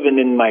even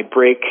in my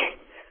break,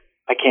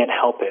 I can't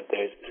help it.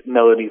 There's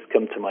melodies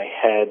come to my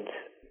head.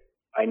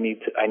 I need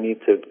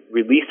to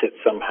release it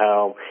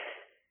somehow.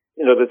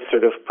 You know, that's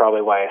sort of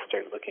probably why I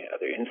started looking at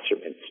other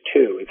instruments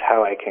too, is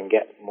how I can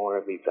get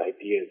more of these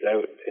ideas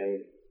out.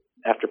 And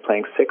after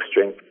playing six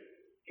string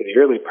for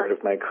the early part of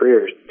my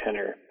career,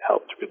 tenor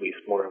helped release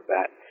more of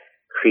that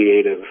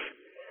creative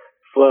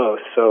flow.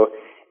 So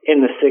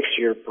in the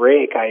 6-year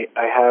break,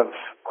 I have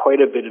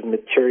quite a bit of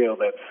material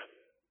that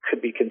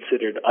could be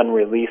considered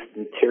unreleased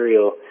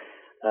material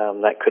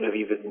that could have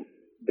even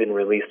been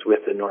released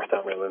with the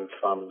Northumberland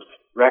Slums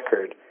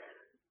record.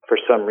 For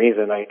some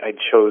reason, I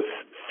chose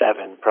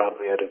 7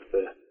 probably out of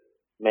the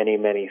many,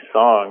 many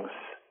songs.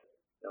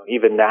 You know,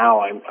 even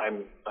now, I'm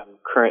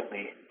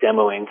currently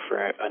demoing for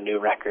a new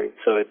record,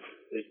 so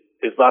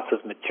there's lots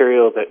of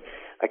material that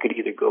I could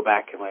either go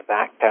back in my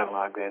back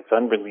catalog that's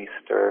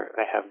unreleased, or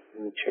I have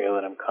material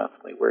that I'm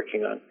constantly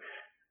working on.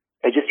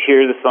 I just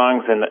hear the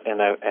songs and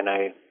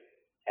I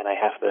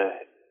have to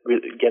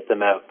really get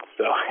them out.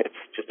 So it's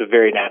just a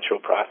very natural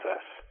process.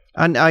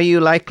 And are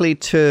you likely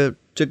to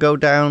go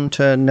down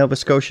to Nova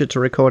Scotia to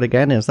record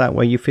again? Is that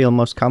where you feel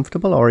most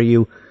comfortable, or are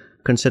you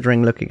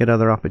considering looking at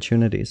other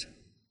opportunities?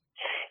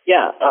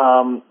 Yeah,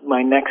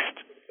 my next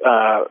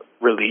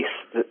release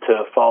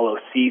to follow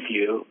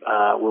Seaview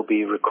will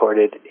be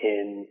recorded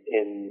in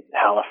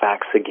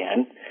Halifax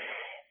again.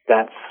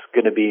 That's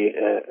going to be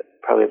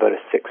probably about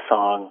a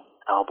 6-song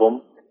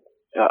album.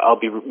 I'll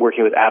be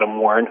working with Adam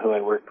Warren, who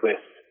I worked with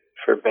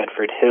for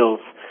Bedford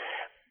Hills.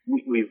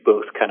 We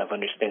both kind of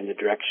understand the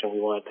direction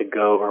we want it to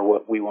go, or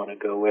what we want to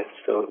go with,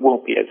 so it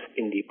won't be as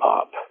indie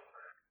pop.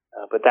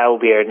 But that will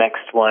be our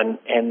next one.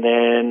 And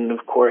then,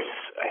 of course,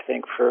 I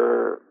think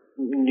for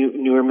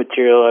newer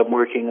material I'm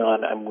working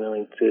on, I'm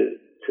willing to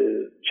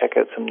check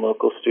out some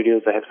local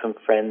studios. I have some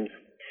friends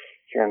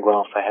here in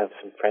Guelph. I have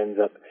some friends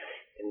up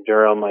in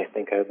Durham. I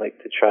think I'd like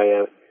to try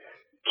out,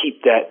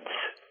 keep that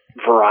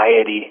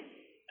variety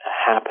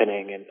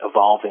happening and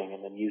evolving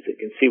in the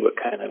music, and see what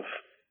kind of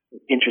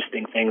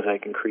interesting things I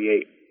can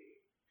create.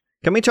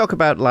 Can we talk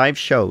about live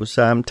shows?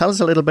 Tell us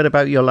a little bit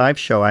about your live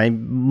show.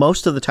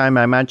 Most of the time,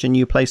 I imagine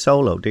you play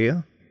solo, do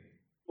you?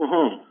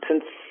 Mm-hmm.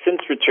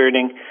 Since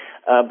returning,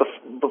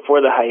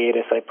 before the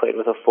hiatus, I played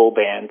with a full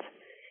band,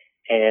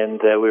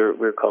 and we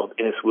were called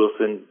Innes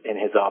Wilson and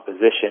His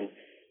Opposition,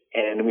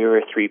 and we were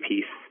a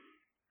 3-piece.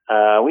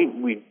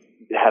 We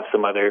have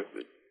some other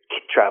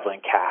traveling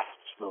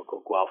casts,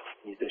 local Guelph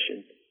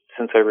musicians.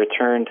 Since I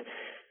returned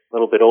a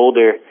little bit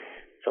older,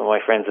 some of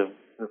my friends have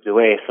moved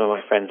away. Some of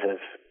my friends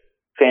have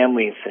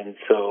families, and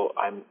so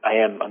I'm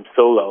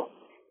solo.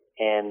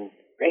 And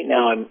right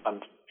now,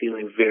 I'm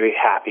feeling very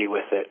happy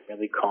with it,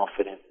 really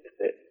confident with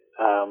it.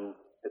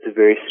 It's a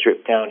very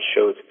stripped down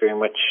show. It's very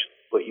much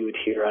what you would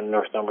hear on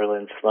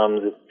Northumberland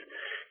Slums. It's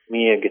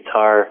me, a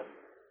guitar,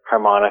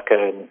 harmonica,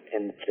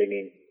 and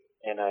singing.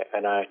 And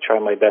I try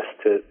my best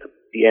to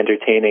be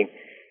entertaining,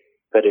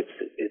 but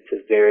it's a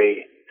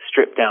very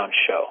stripped down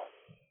show.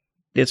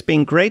 It's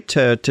been great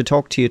to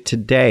talk to you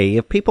today.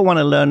 If people want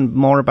to learn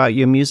more about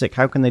your music,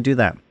 how can they do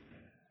that?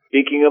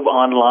 Speaking of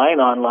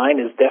online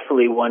is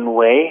definitely one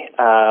way,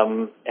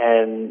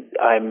 and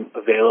I'm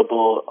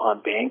available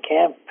on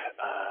Bandcamp,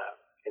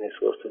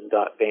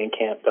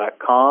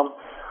 inneswilson.bandcamp.com,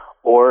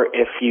 or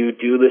if you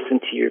do listen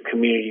to your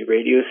community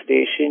radio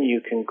station,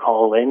 you can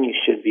call in. You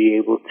should be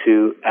able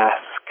to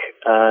ask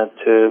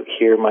to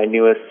hear my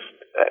newest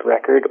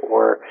record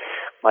or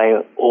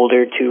my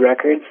older 2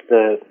 records,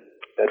 the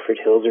Bedford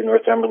Hills or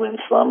Northumberland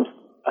Slums.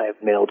 I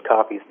have mailed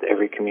copies to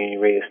every community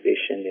radio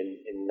station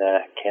in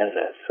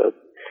Canada, so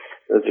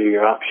those are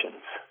your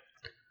options.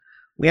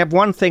 We have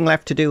one thing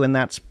left to do, and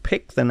that's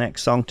pick the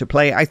next song to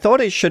play. I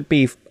thought it should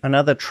be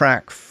another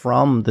track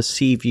from the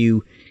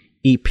Seaview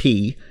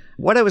EP.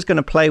 What I was going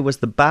to play was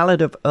the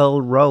Ballad of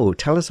Earl Rowe.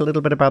 Tell us a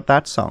little bit about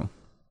that song.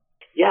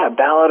 Yeah,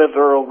 Ballad of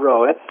Earl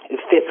Rowe. It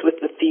fits with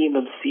the theme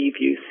of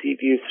Seaview.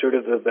 Seaview is sort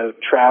of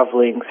about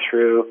traveling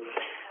through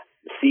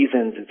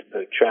seasons. It's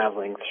about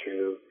traveling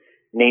through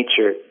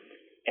nature.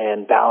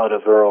 And Ballad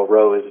of Earl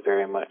Rowe is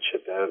very much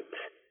about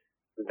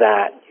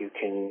that. You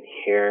can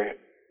hear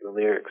the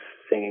lyrics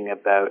singing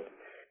about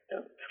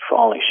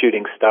falling,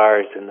 shooting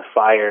stars and the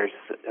fires,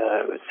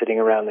 sitting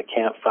around the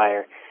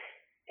campfire.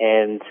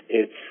 And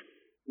it's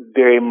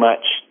very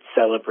much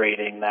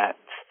celebrating that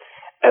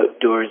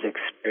outdoors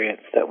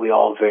experience that we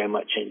all very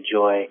much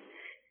enjoy,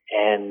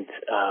 and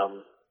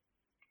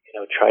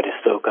try to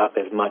soak up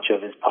as much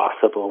of as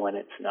possible when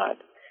it's not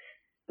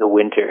the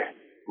winter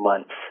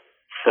months.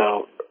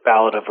 So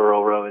Ballad of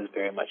Earl Rowe is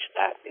very much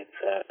that. It's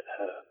a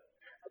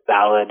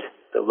ballad,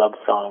 the love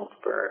song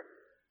for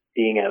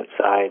being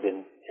outside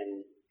and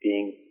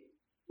being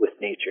with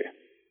nature.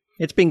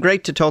 It's been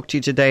great to talk to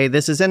you today.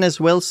 This is Innes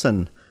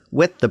Wilson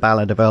with the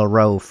Ballad of Earl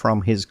Rowe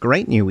from his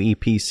great new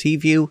EP,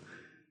 Seaview,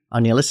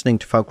 and you're listening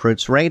to Folk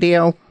Roots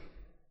Radio,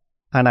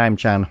 and I'm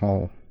Jan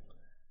Hall.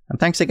 And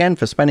thanks again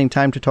for spending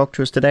time to talk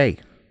to us today.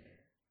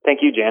 Thank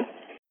you, Jan.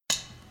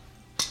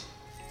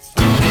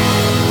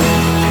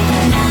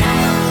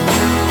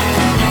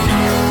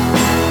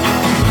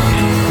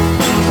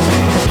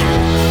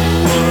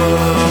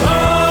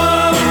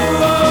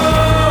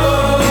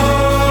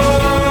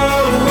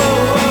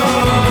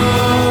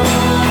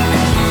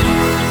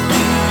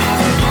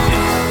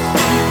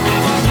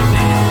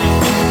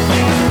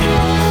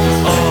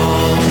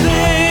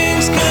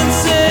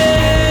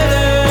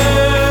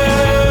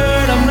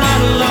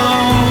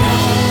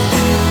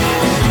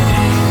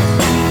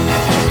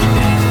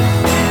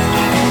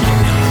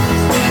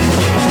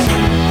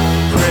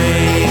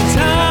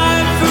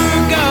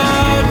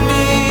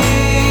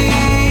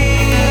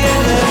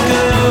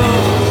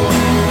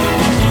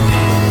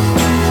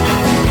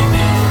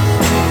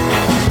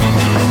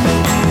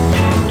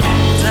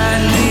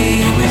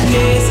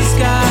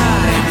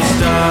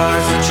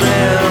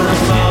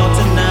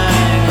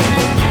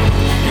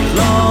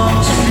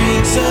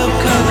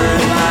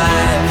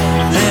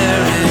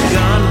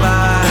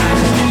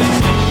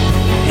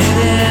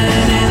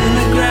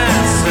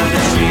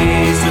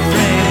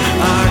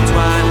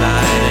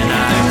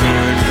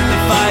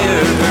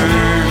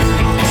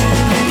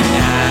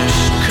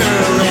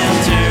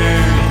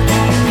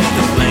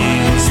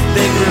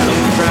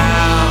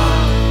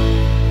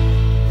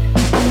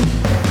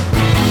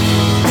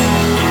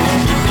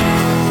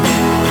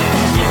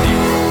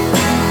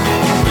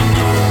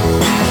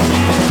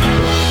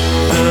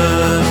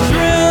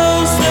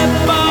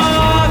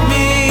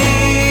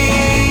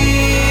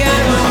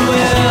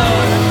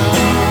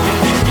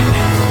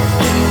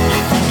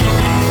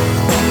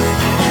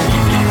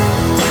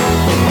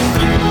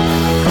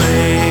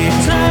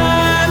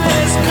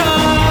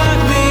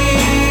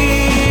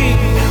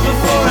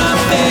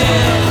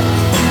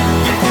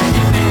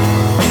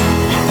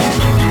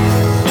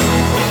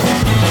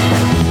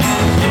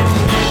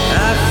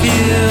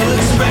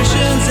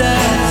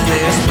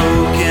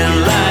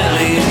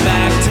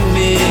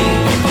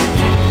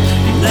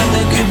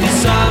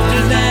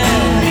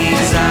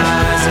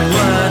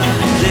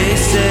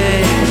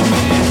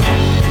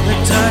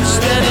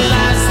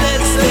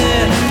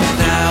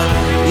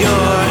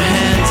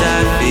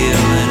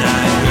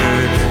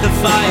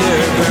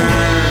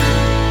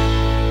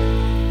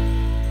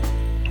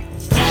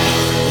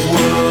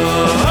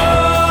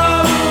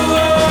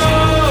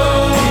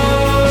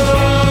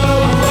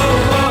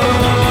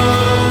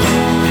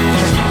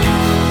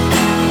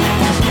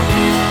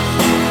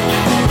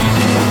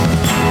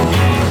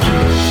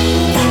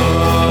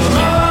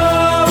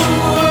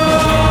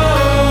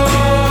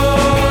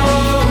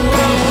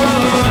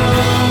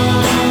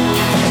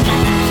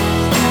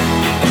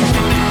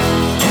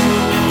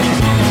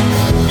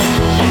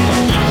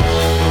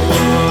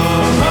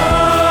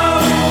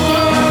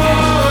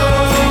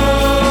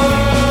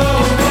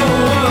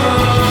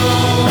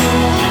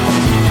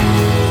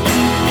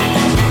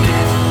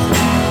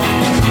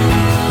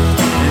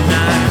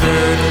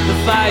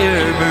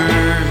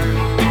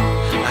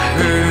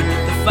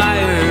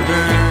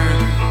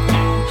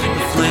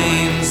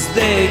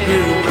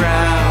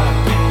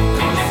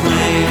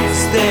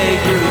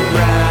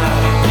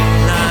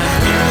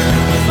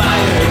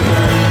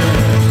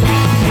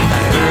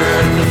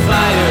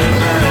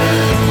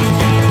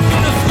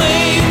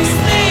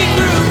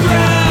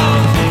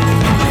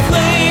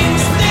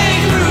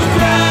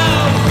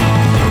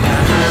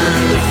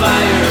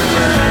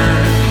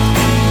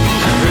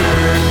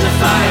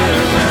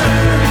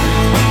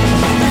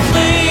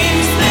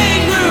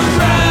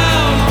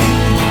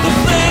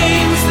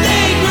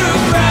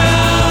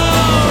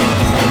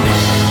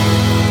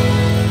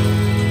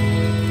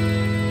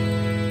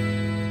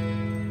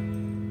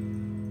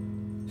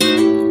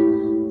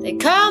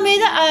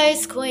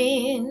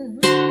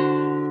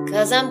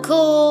 I'm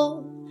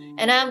cool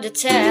and I'm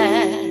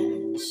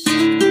detached.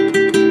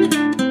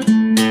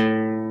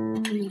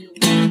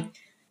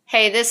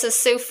 Hey, this is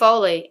Sue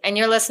Foley, and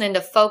you're listening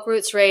to Folk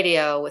Roots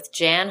Radio with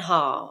Jan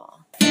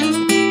Hall.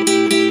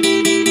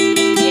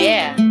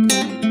 Yeah.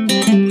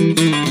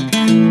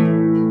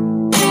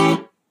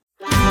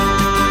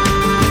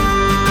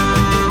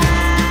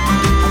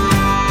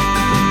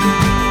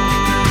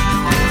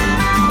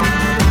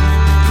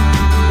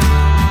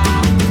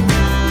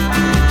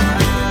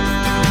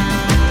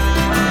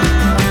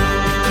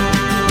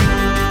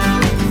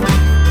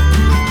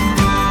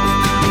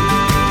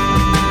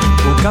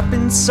 Up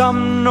in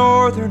some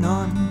northern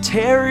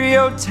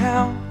Ontario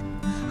town,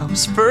 I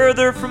was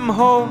further from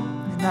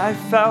home than I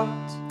felt.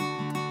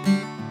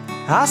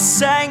 I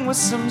sang with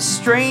some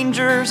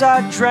strangers,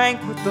 I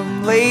drank with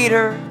them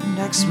later.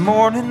 Next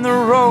morning the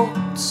road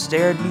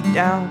stared me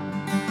down.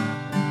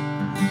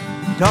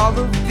 And all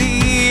of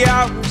the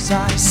hours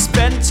I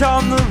spent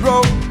on the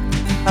road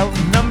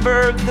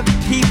outnumbered the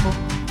people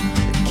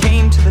that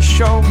came to the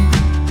show.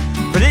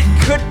 But it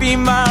could be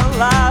my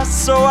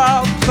last, so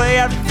I'll play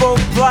at full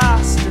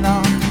blast, and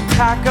I'll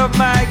pack up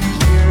my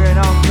gear and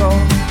I'll go.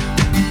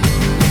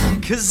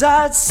 'Cause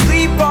I'd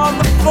sleep on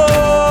the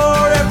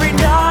floor every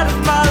night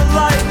of my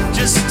life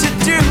just to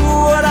do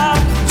what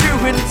I'm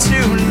doing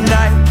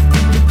tonight.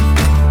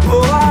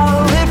 Oh,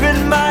 I'll live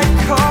in my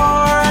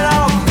car and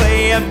I'll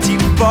play empty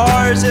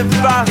bars. If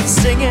I'm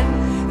singing,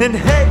 then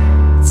hey,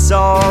 it's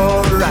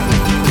alright.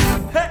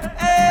 Hey,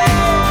 hey.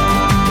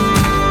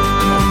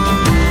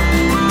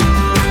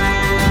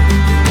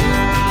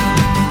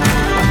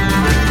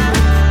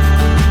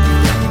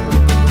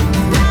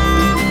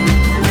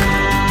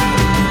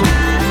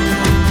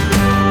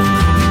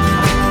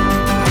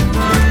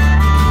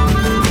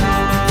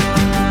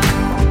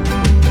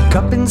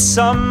 Up in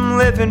some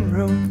living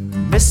room,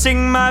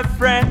 missing my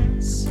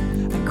friends,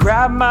 I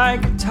grabbed my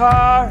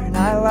guitar and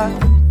I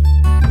left.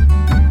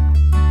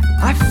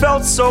 I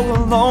felt so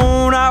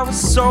alone, I was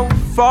so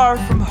far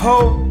from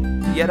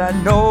home, yet I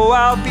know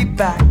I'll be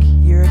back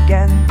here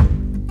again.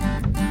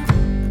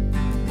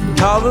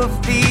 And all of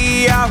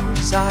the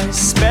hours I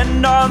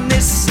spend on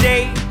this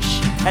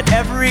stage, at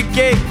every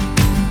gig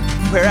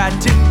where I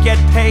didn't get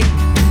paid,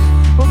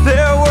 well,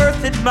 they're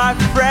worth it, my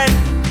friend.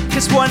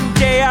 'Cause one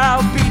day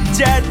I'll be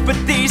dead, but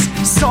these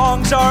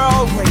songs are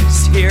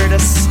always here to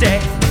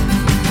stay.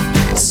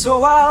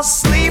 So I'll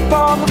sleep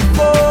on the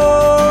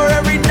floor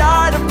every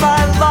night of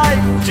my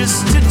life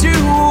just to do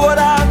what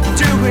I'm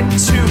doing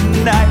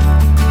tonight.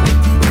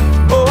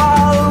 Oh,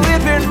 I'll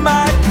live in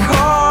my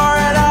car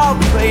and I'll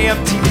play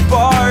empty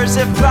bars.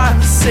 If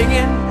I'm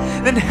singing,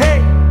 then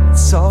hey,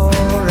 it's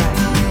alright.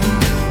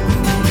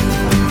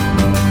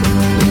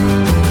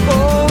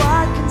 Oh,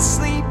 I can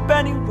sleep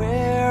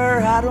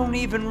anywhere, I don't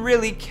even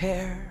really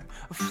care.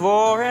 A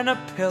floor and a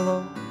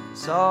pillow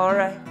is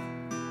alright.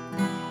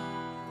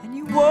 And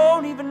you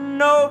won't even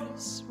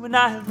notice when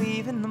I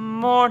leave in the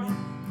morning.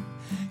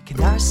 Can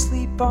I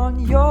sleep on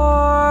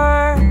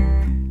your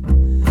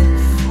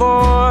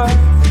floor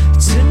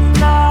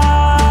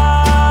tonight?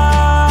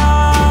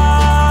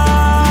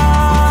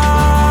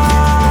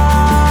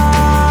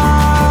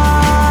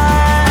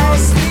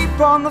 I'll sleep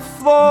on the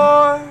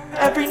floor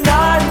every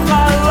night of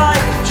my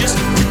life just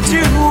to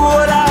do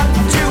what I'm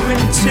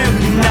doing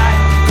tonight.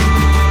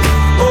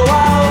 Oh,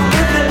 I'll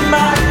live in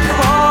my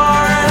car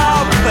and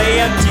I'll play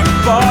empty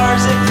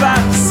bars. If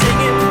I'm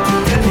singing,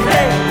 then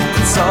hey,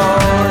 it's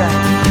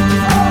alright.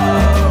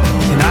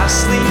 Can I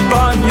sleep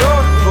on your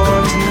floor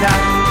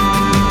tonight?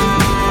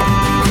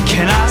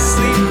 Can I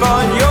sleep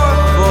on your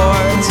floor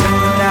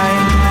tonight?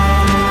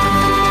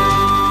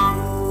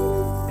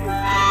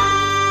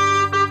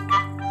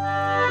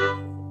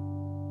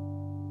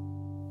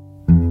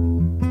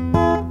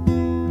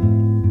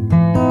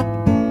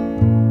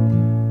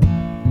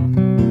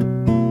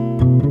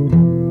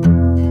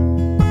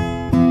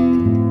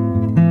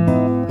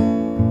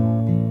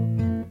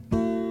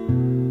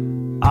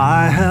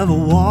 I have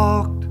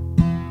walked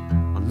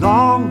a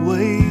long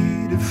way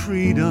to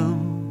freedom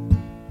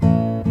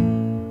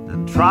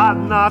and tried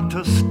not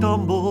to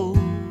stumble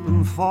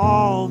and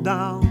fall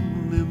down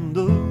in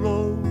the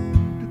road.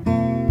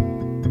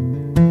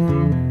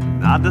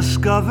 And I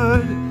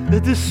discovered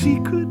that the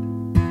secret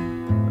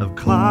of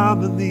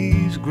climbing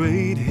these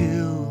great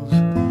hills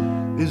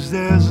is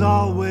there's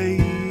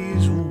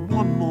always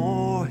one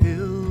more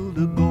hill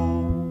to go.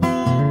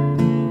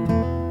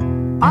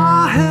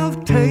 I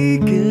have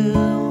taken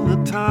the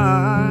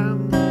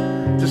time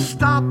to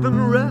stop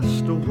and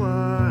rest a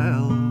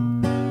while,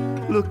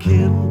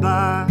 looking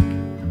back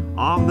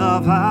on the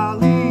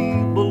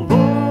valley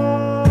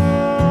below.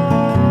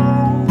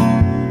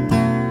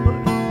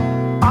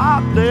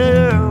 I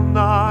dare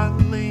not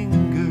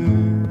linger,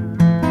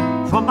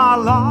 for my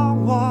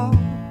long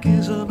walk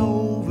isn't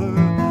over.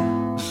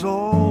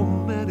 So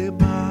many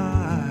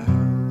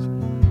miles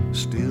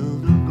still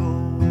to go.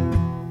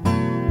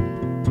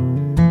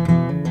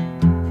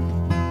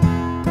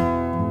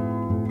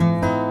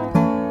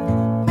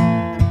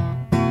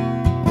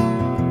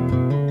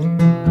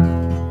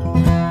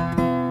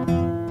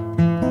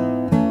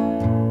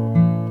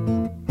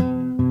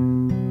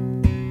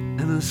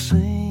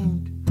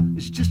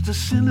 A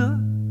sinner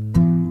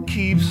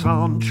keeps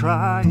on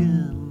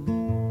trying,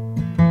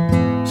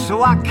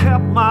 so I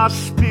kept my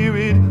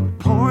spirit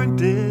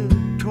pointed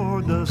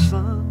toward the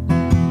sun.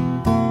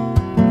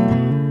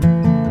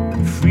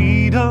 And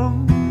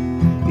freedom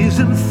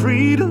isn't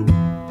freedom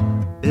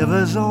if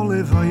it's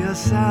only for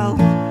yourself.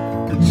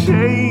 The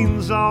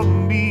chains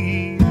on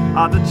me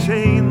are the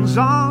chains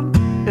on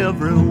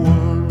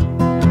everyone.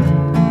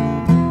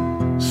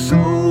 So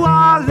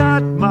I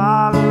let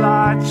my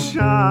light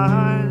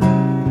shine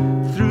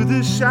through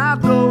the shadows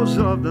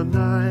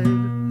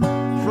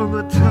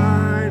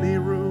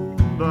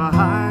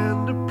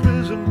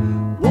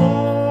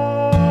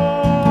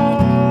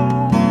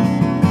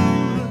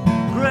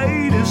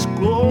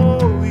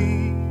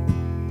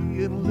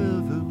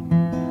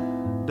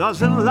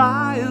doesn't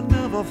lie in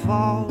never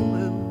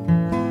falling,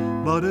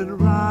 but in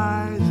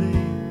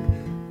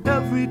rising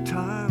every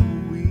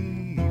time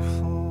we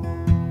fall.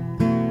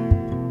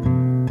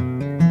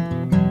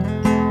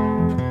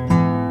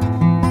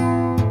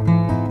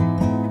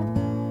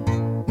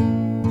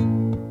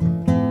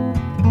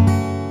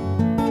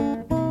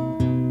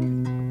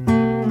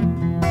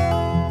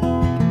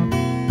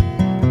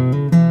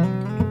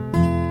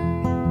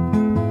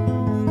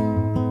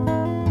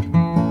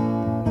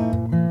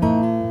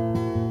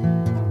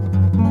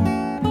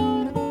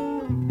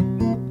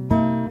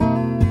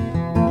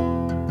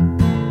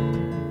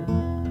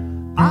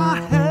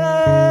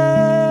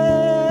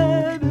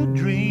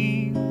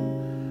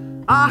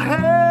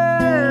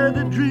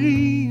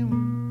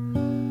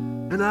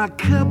 I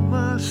kept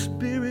my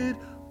spirit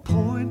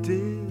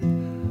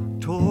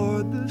pointed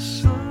toward the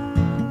sun.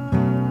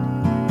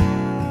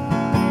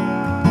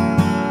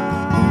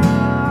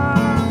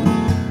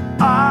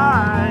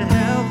 I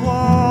have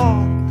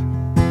walked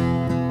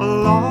a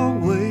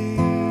long way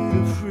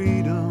to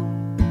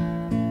freedom,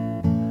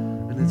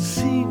 and it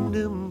seemed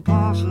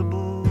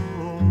impossible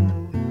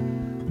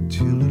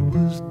till it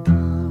was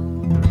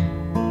done.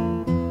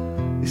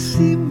 It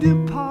seemed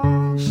impossible.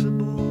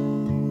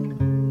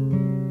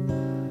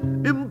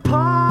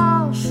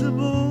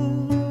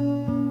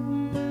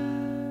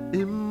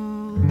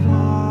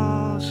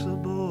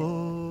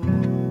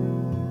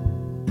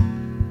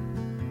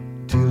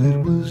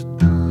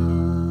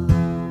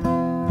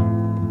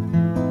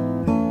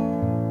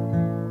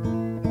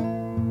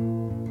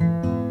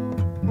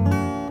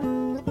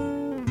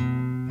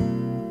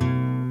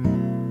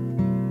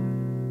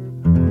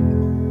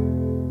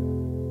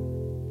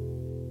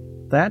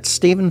 That's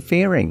Stephen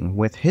Fearing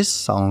with his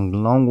song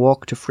Long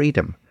Walk to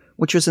Freedom,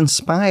 which was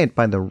inspired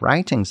by the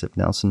writings of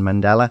Nelson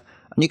Mandela,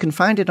 and you can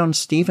find it on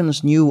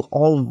Stephen's new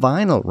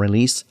all-vinyl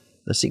release,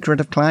 The Secret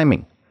of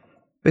Climbing.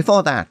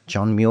 Before that,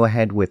 John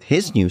Muirhead with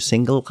his new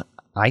single,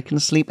 I Can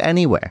Sleep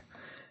Anywhere,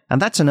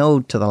 and that's an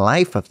ode to the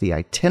life of the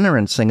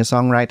itinerant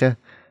singer-songwriter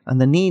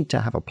and the need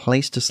to have a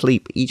place to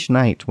sleep each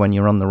night when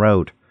you're on the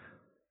road.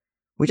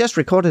 We just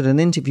recorded an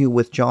interview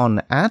with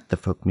John at the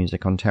Folk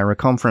Music Ontario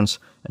conference,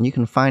 and you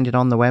can find it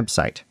on the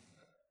website.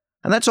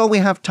 And that's all we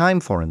have time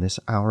for in this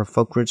hour of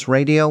Folk Roots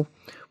Radio.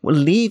 We'll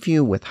leave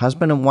you with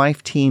husband and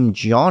wife team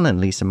John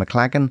and Lisa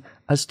McLagan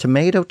as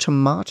Tomato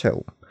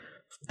Tomato.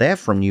 They're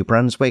from New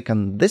Brunswick,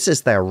 and this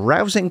is their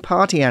rousing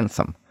party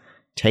anthem,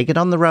 Take It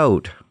on the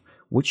Road,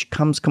 which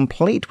comes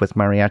complete with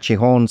mariachi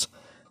horns,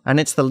 and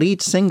it's the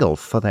lead single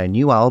for their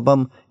new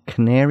album,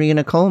 Canary in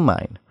a Coal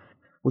Mine,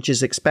 which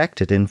is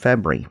expected in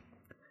February.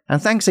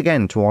 And thanks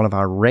again to all of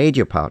our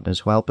radio partners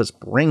who help us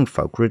bring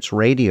Folk Roots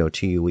Radio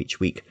to you each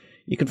week.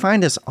 You can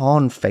find us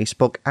on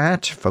Facebook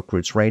at Folk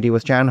Roots Radio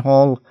with Jan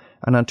Hall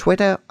and on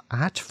Twitter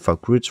at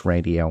Folk Roots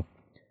Radio.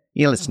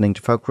 You're listening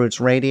to Folk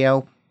Roots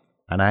Radio,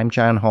 and I'm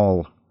Jan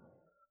Hall.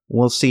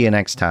 We'll see you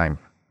next time.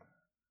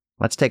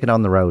 Let's take it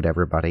on the road,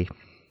 everybody.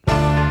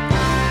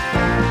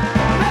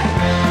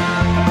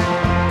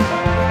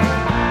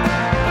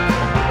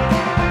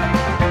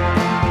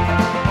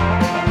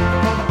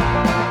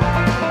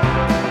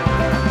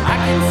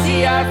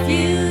 Our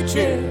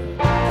future,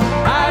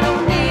 I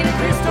don't need a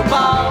crystal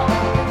ball.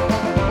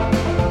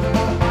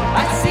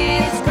 I see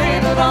it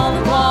scribbled on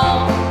the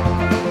wall.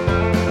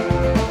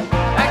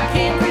 I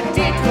can't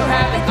predict we'll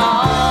have it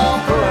all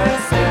for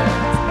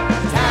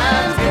ourselves.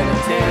 Time's gonna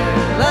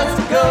tell us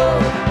to go.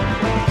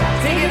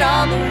 Take it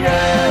on the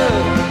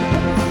road.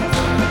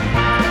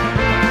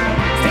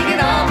 Take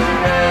it on the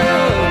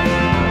road.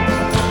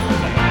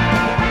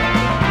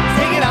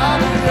 Take it on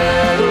the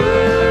road.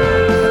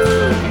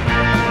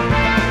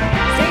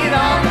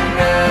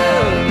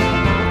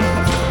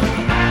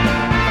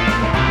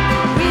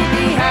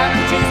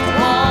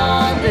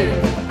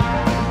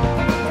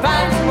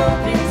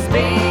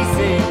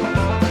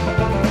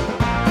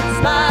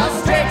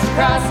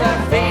 Across our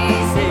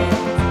faces,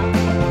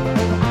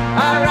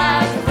 our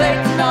eyes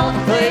reflecting all the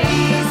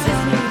places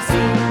we've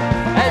seen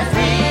as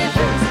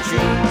rivers and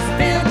trees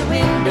fill the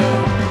window.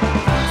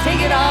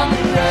 Take it on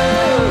the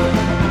road.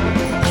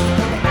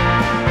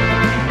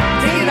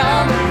 Take it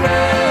on the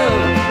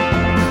road.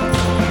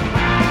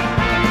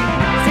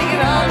 Take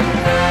it on the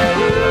road.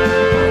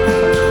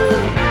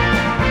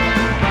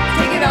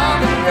 Take it on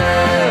the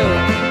road.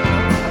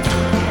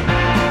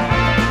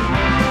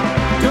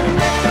 Don't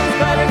let those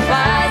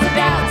butterflies of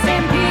doubt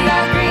stampede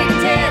our great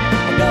intent.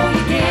 I know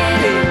you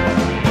get it.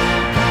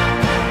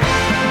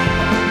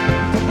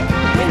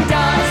 When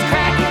dawn is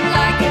cracking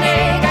like an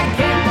egg, I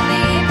can't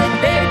believe that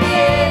there be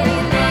any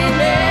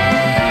limit.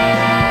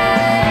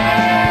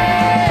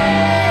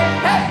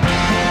 Hey!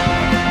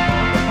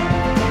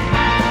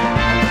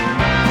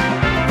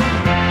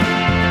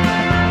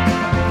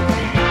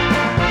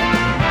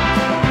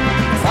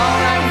 It's all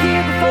right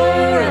here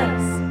before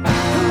us.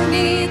 Who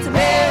needs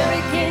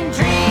American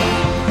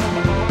dream?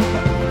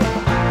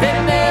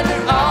 Better never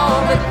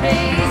all that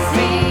they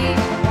see.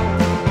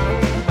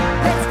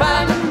 Let's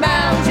find a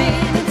mountain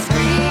and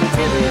scream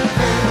till it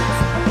hurts.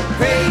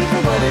 Pray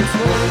for what it's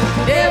worth.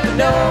 You never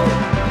know.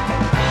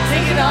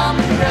 Take it it on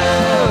the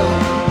road.